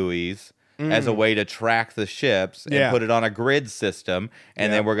wave buoys as a way to track the ships and put it on a grid system,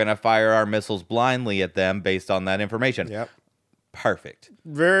 and then we're going to fire our missiles blindly at them based on that information. Yep. Perfect.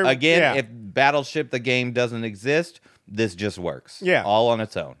 If Battleship, the game, doesn't exist, this just works. Yeah. All on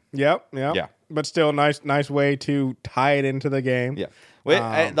its own. Yep. Yeah. But still, nice way to tie it into the game. Yeah.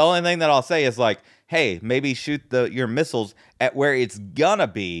 The only thing that I'll say is hey, maybe shoot your missiles at where it's gonna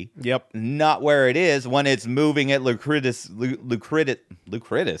be. Yep. Not where it is when it's moving at Ludicrous. There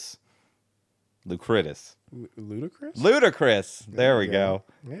we go.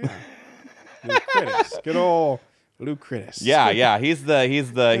 Yeah. Ludicrous. Good old Ludicrous. Yeah. He's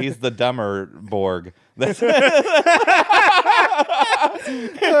the dumber Borg. He's hey,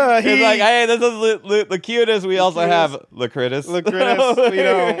 this is the cutest. We also have Ludicrous.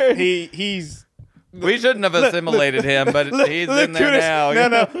 He's. We shouldn't have assimilated him, but he's in there now.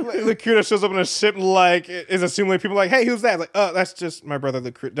 No. Lucutus shows up in a ship is assuming people hey, who's that? That's just my brother,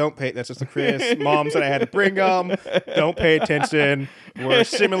 Lucutus. Don't pay. That's just the Chris. Mom said I had to bring him. Don't pay attention. We're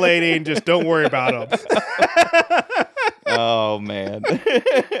assimilating. Just don't worry about him. Oh man.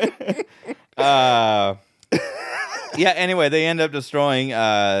 Anyway, they end up destroying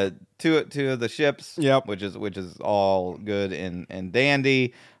two of the ships. Yep. Which is all good and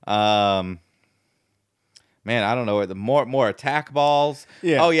dandy. Man, I don't know. The more attack balls.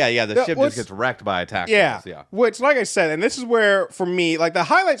 Yeah. Oh, yeah. The ship just gets wrecked by attack balls. Yeah. Which, like I said, and this is where, for me, the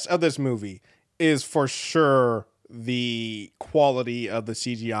highlights of this movie is for sure the quality of the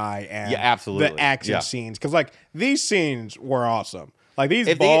CGI and absolutely. The action scenes. Because, these scenes were awesome.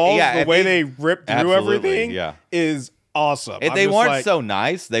 These balls, the way they rip through everything is awesome. If they weren't so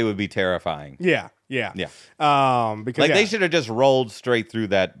nice, they would be terrifying. Yeah. Because they should have just rolled straight through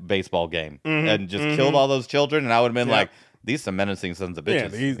that baseball game and just killed all those children, and I would have been these some menacing sons of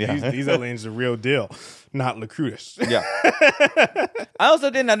bitches. These aliens are the real deal, not Lucrutus. Yeah. I also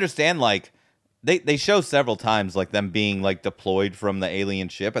didn't understand they show several times them being deployed from the alien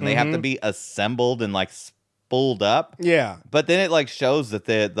ship, and they have to be assembled and spooled up. Yeah. But then it shows that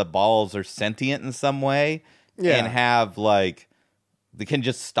the balls are sentient in some way and have they can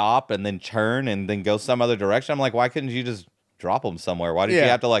just stop and then churn and then go some other direction. I'm why couldn't you just drop them somewhere? Why did you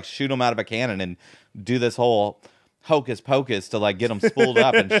have to shoot them out of a cannon and do this whole hocus pocus to get them spooled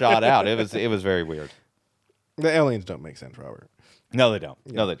up and shot out? It was very weird. The aliens don't make sense, Robert. No, they don't.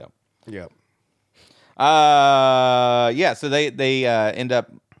 Yep. No, they don't. Yep. So they end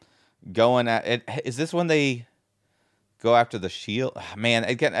up going at it. Is this when they go after the shield? Man,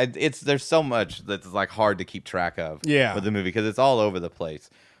 again, there's so much that's hard to keep track of with the movie because it's all over the place.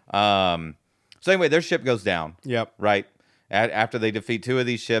 So anyway, their ship goes down. Yep. Right? After they defeat 2 of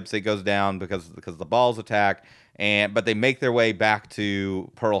these ships, it goes down because the balls attack, but they make their way back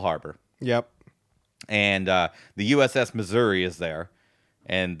to Pearl Harbor. Yep. And the USS Missouri is there.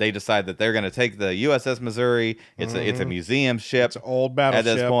 And they decide that they're going to take the USS Missouri. It's a museum ship. It's an old battleship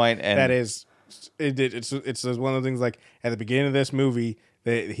at this point, and that is it's one of the things at the beginning of this movie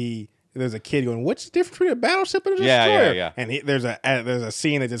there's a kid going, "What's the difference between a battleship and a destroyer?" Yeah. And there's a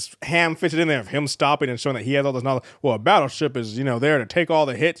scene that just ham fits it in there of him stopping and showing that he has all this knowledge. Well, a battleship is there to take all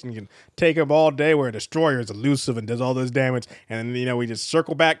the hits and you can take them all day, where a destroyer is elusive and does all this damage. And then we just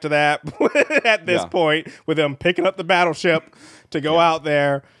circle back to that at this point with them picking up the battleship to go out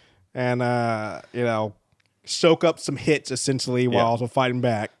there and soak up some hits essentially while also fighting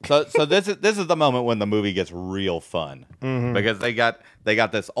back. So this is the moment when the movie gets real fun because they got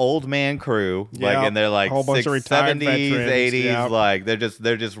this old man crew and they're like whole bunch of retired 70s, veterans, 80s, like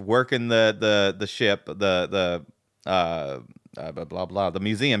they're just working the ship, the blah blah blah, the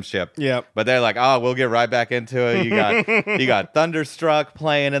museum ship. Yep. But they're like, oh, we'll get right back into it. You got Thunderstruck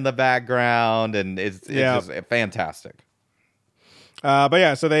playing in the background, and it's just fantastic.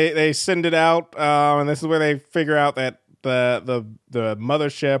 So they send it out, and this is where they figure out that the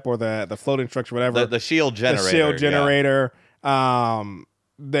mothership or the floating structure, whatever, the shield generator,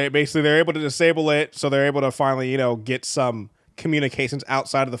 they're able to disable it, so they're able to finally get some communications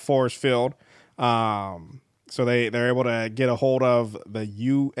outside of the force field. So they're able to get a hold of the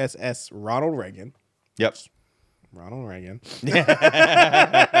USS Ronald Reagan. Yep, Ronald Reagan.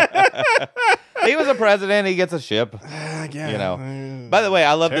 He was a president. He gets a ship. By the way,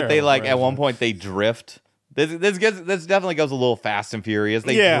 I love that they at one point they drift. This definitely goes a little Fast and Furious.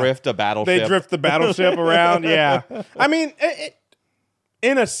 They drift a battleship. They drift the battleship around. Yeah, I mean,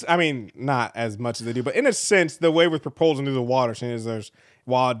 not as much as they do, but in a sense, the way we're proposing through the water, seeing as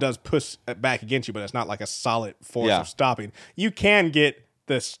while it does push it back against you, but it's not like a solid force of stopping. You can get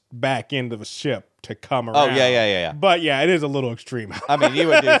this back end of a ship to come around. Oh yeah. But it is a little extreme. I mean, you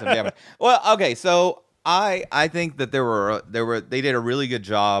would do some damage. Well, okay, so I think that they did a really good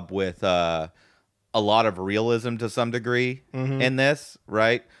job with a lot of realism to some degree in this,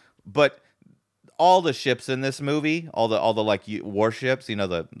 right? But all the ships in this movie, all the like warships,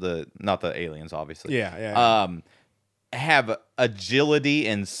 the not the aliens, obviously. Have agility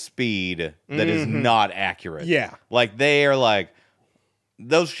and speed that is not accurate. Yeah. Like they are like,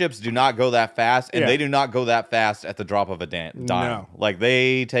 those ships do not go that fast, and they do not go that fast at the drop of a dime. No. Like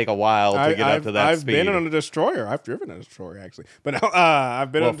they take a while to get up to that speed. I've been on a destroyer. I've driven a destroyer actually, but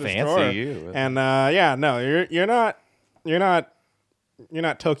I've been on a destroyer. Fancy you. And you're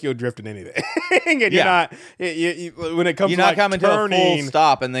not Tokyo drifting anything. And you're not when it comes. You're to not coming turning, to a full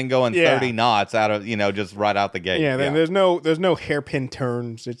stop and then going 30 knots out of just right out the gate. Yeah, then there's no hairpin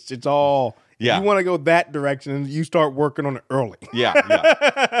turns. It's all. Yeah. You want to go that direction, you start working on it early.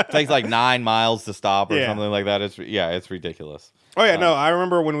 It takes like 9 miles to stop or something like that. It's ridiculous. Oh yeah, no, I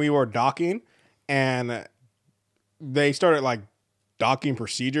remember when we were docking, and they started like docking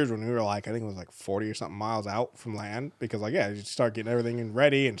procedures when we were like, I think it was like 40 or something miles out from land, because you start getting everything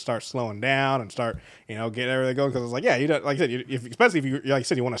ready and start slowing down and start getting everything going, because it's like you don't, like I said, especially if you like I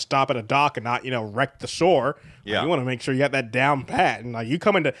said you want to stop at a dock and not wreck the shore. You want to make sure you got that down pat, and like you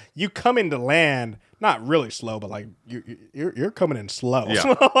come into land not really slow, but like you're coming in slow.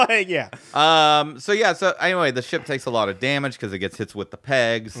 So anyway, the ship takes a lot of damage because it gets hit with the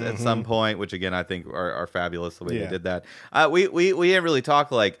pegs at some point, which again I think are fabulous the way they did that. We didn't really talk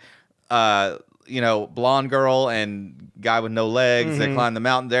like blonde girl and guy with no legs that climb the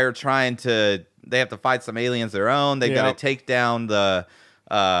mountain. They have to fight some aliens of their own. They got to take down the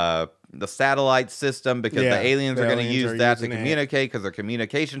satellite system because the aliens are going to use that to communicate because their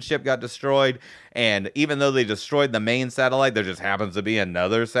communication ship got destroyed. And even though they destroyed the main satellite, there just happens to be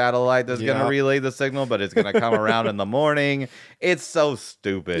another satellite that's going to relay the signal, but it's going to come around in the morning. It's so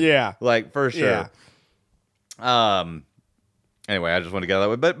stupid. Yeah. Like, for sure. Yeah. Anyway, I just want to get that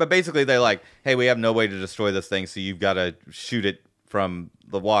way. But basically, they're like, hey, we have no way to destroy this thing, so you've got to shoot it from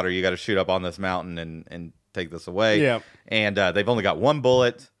the water. You got to shoot up on this mountain and take this away. Yep. And they've only got one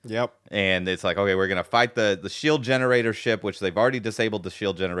bullet. Yep. And it's like, okay, we're gonna fight the shield generator ship, which they've already disabled the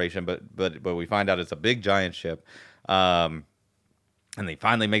shield generation, but we find out it's a big giant ship. And he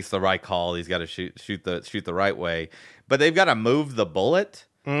finally makes the right call. He's got to shoot the right way, but they've got to move the bullet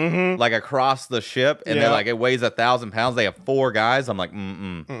like across the ship, and they're like, it weighs 1,000 pounds. They have 4 guys. I'm like,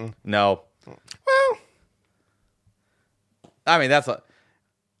 no. Well, I mean, that's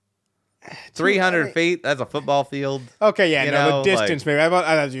 300 feet. That's a football field. Okay, yeah, the distance maybe. I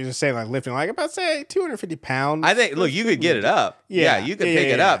thought you were just saying like lifting, like about say 250 pounds. I think. Look, you could get it up. Yeah, you could pick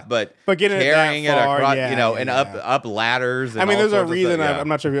it up, but getting carrying it far, across, and up ladders. And I mean, there's a reason. Stuff, I'm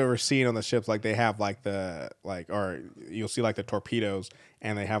not sure if you've ever seen on the ships, like they have like or you'll see like the torpedoes,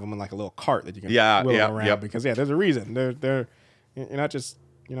 and they have them in like a little cart that you can wheel around. Because there's a reason. You're not just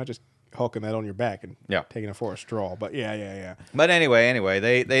hulking that on your back and taking it for a stroll. But yeah. But anyway,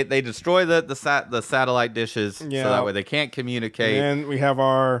 they destroy the satellite dishes so that way they can't communicate. And we have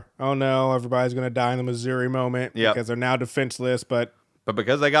our everybody's gonna die in the Missouri moment because they're now defenseless. But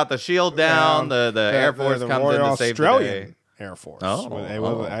because they got the shield down, the Air Force comes in to save the day. Air Force.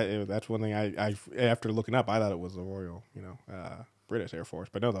 That's one thing I after looking up, I thought it was the Royal, British Air Force,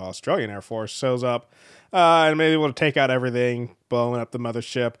 but no, the Australian Air Force shows up and maybe able to take out everything, blowing up the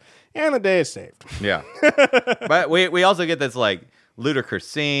mothership, and the day is saved. Yeah, but we also get this like ludicrous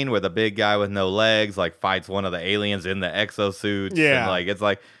scene where the big guy with no legs like fights one of the aliens in the exosuits. Yeah, and, it's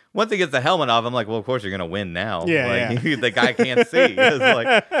like. Once he gets the helmet off, I'm like, well, of course you're going to win now. Yeah, the guy can't see.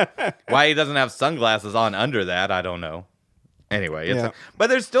 It's like, why he doesn't have sunglasses on under that, I don't know. Anyway, but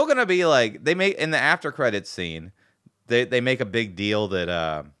there's still going to be they make in the after credits scene, they make a big deal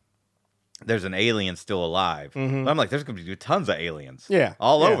that there's an alien still alive. Mm-hmm. I'm like, there's going to be tons of aliens,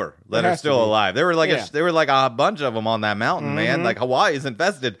 all over that are still alive. There were like a bunch of them on that mountain, man. Like Hawaii is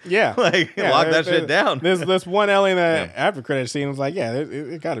infested. Yeah, lock that shit down. This one alien that after credit scene was like,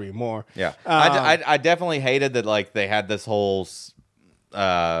 it got to be more. Yeah, I definitely hated that. They had this whole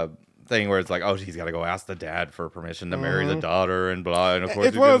thing where it's like, oh, he's got to go ask the dad for permission to marry the daughter and blah, and of course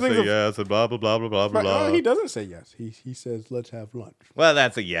he's going to say yes and blah blah blah blah blah blah. He doesn't say yes. He says let's have lunch. Well,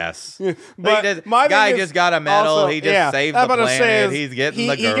 that's a yes. But my guy just got a medal. Also, he just saved the planet. He's getting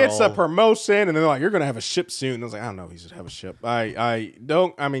the girl. He gets a promotion, and they're like, you're going to have a ship soon. And I was like, I don't know if he should have a ship. I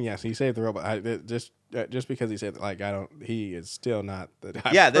don't. I mean, yes, he saved the robot. Just because he said he is still not the type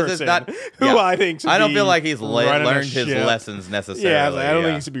of person this is not who I think should I don't be feel like he's learned his ship. lessons necessarily. Yeah, I don't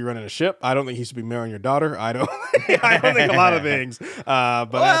think he should be running a ship. I don't think he should be marrying your daughter. I don't think a lot of things.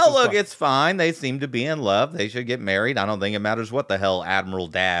 But look, it's fine. They seem to be in love. They should get married. I don't think it matters what the hell Admiral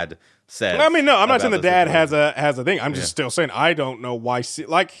Dad says. I mean, no, I'm not saying the dad has a thing. I'm just still saying I don't know why.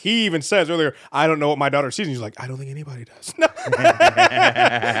 Like he even says earlier, I don't know what my daughter sees. And he's like, I don't think anybody does. No.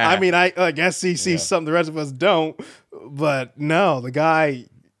 I mean, I guess he sees something the rest of us don't. But no, the guy.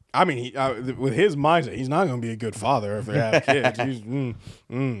 I mean, he, with his mindset, he's not going to be a good father if they have kids.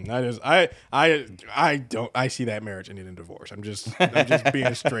 I see that marriage ending in divorce. I'm just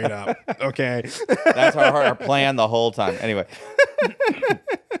being straight up. Okay, that's our plan the whole time. Anyway.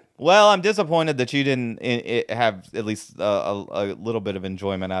 Well, I'm disappointed that you didn't have at least a little bit of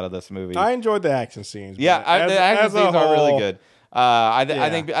enjoyment out of this movie. I enjoyed the action scenes. Yeah, the action scenes are really good. I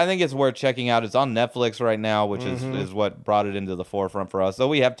think it's worth checking out. It's on Netflix right now, which is what brought it into the forefront for us. So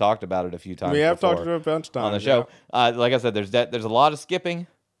we have talked about it a few times. We have talked about it a bunch of times on the show. Like I said, there's a lot of skipping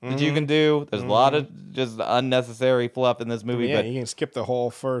that you can do. There's a lot of just unnecessary fluff in this movie. Yeah, but you can skip the whole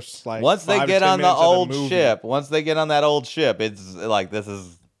first once they get on the old ship. Once they get on that old ship, it's like this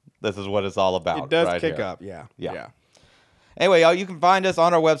is what it's all about. It does right kick here. up, yeah. Anyway, y'all, you can find us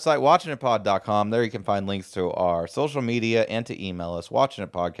on our website, watchingitpod.com. There you can find links to our social media and to email us,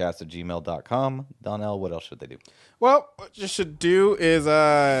 watchingitpodcast@gmail.com. Donnell, what else should they do? Well, what you should do is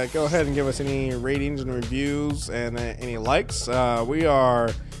go ahead and give us any ratings and reviews and any likes. We are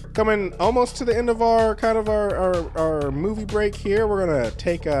coming almost to the end of our movie break here. We're gonna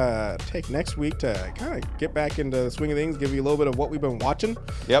take next week to kind of get back into the swing of things, give you a little bit of what we've been watching.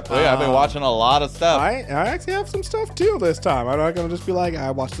 Yep, I've been watching a lot of stuff. I actually have some stuff too this time. I'm not gonna just be like,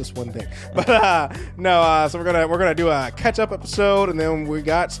 I watched this one thing, but no. So we're gonna do a catch up episode, and then we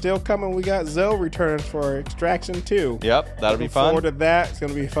got Zoe returns for Extraction 2. Yep, that'll be fun. Forward to that. It's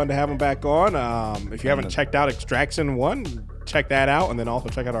gonna be fun to have him back on. If you haven't checked out Extraction 1. Check that out, and then also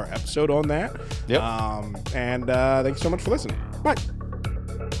check out our episode on that. Yep. And thanks so much for listening. Bye.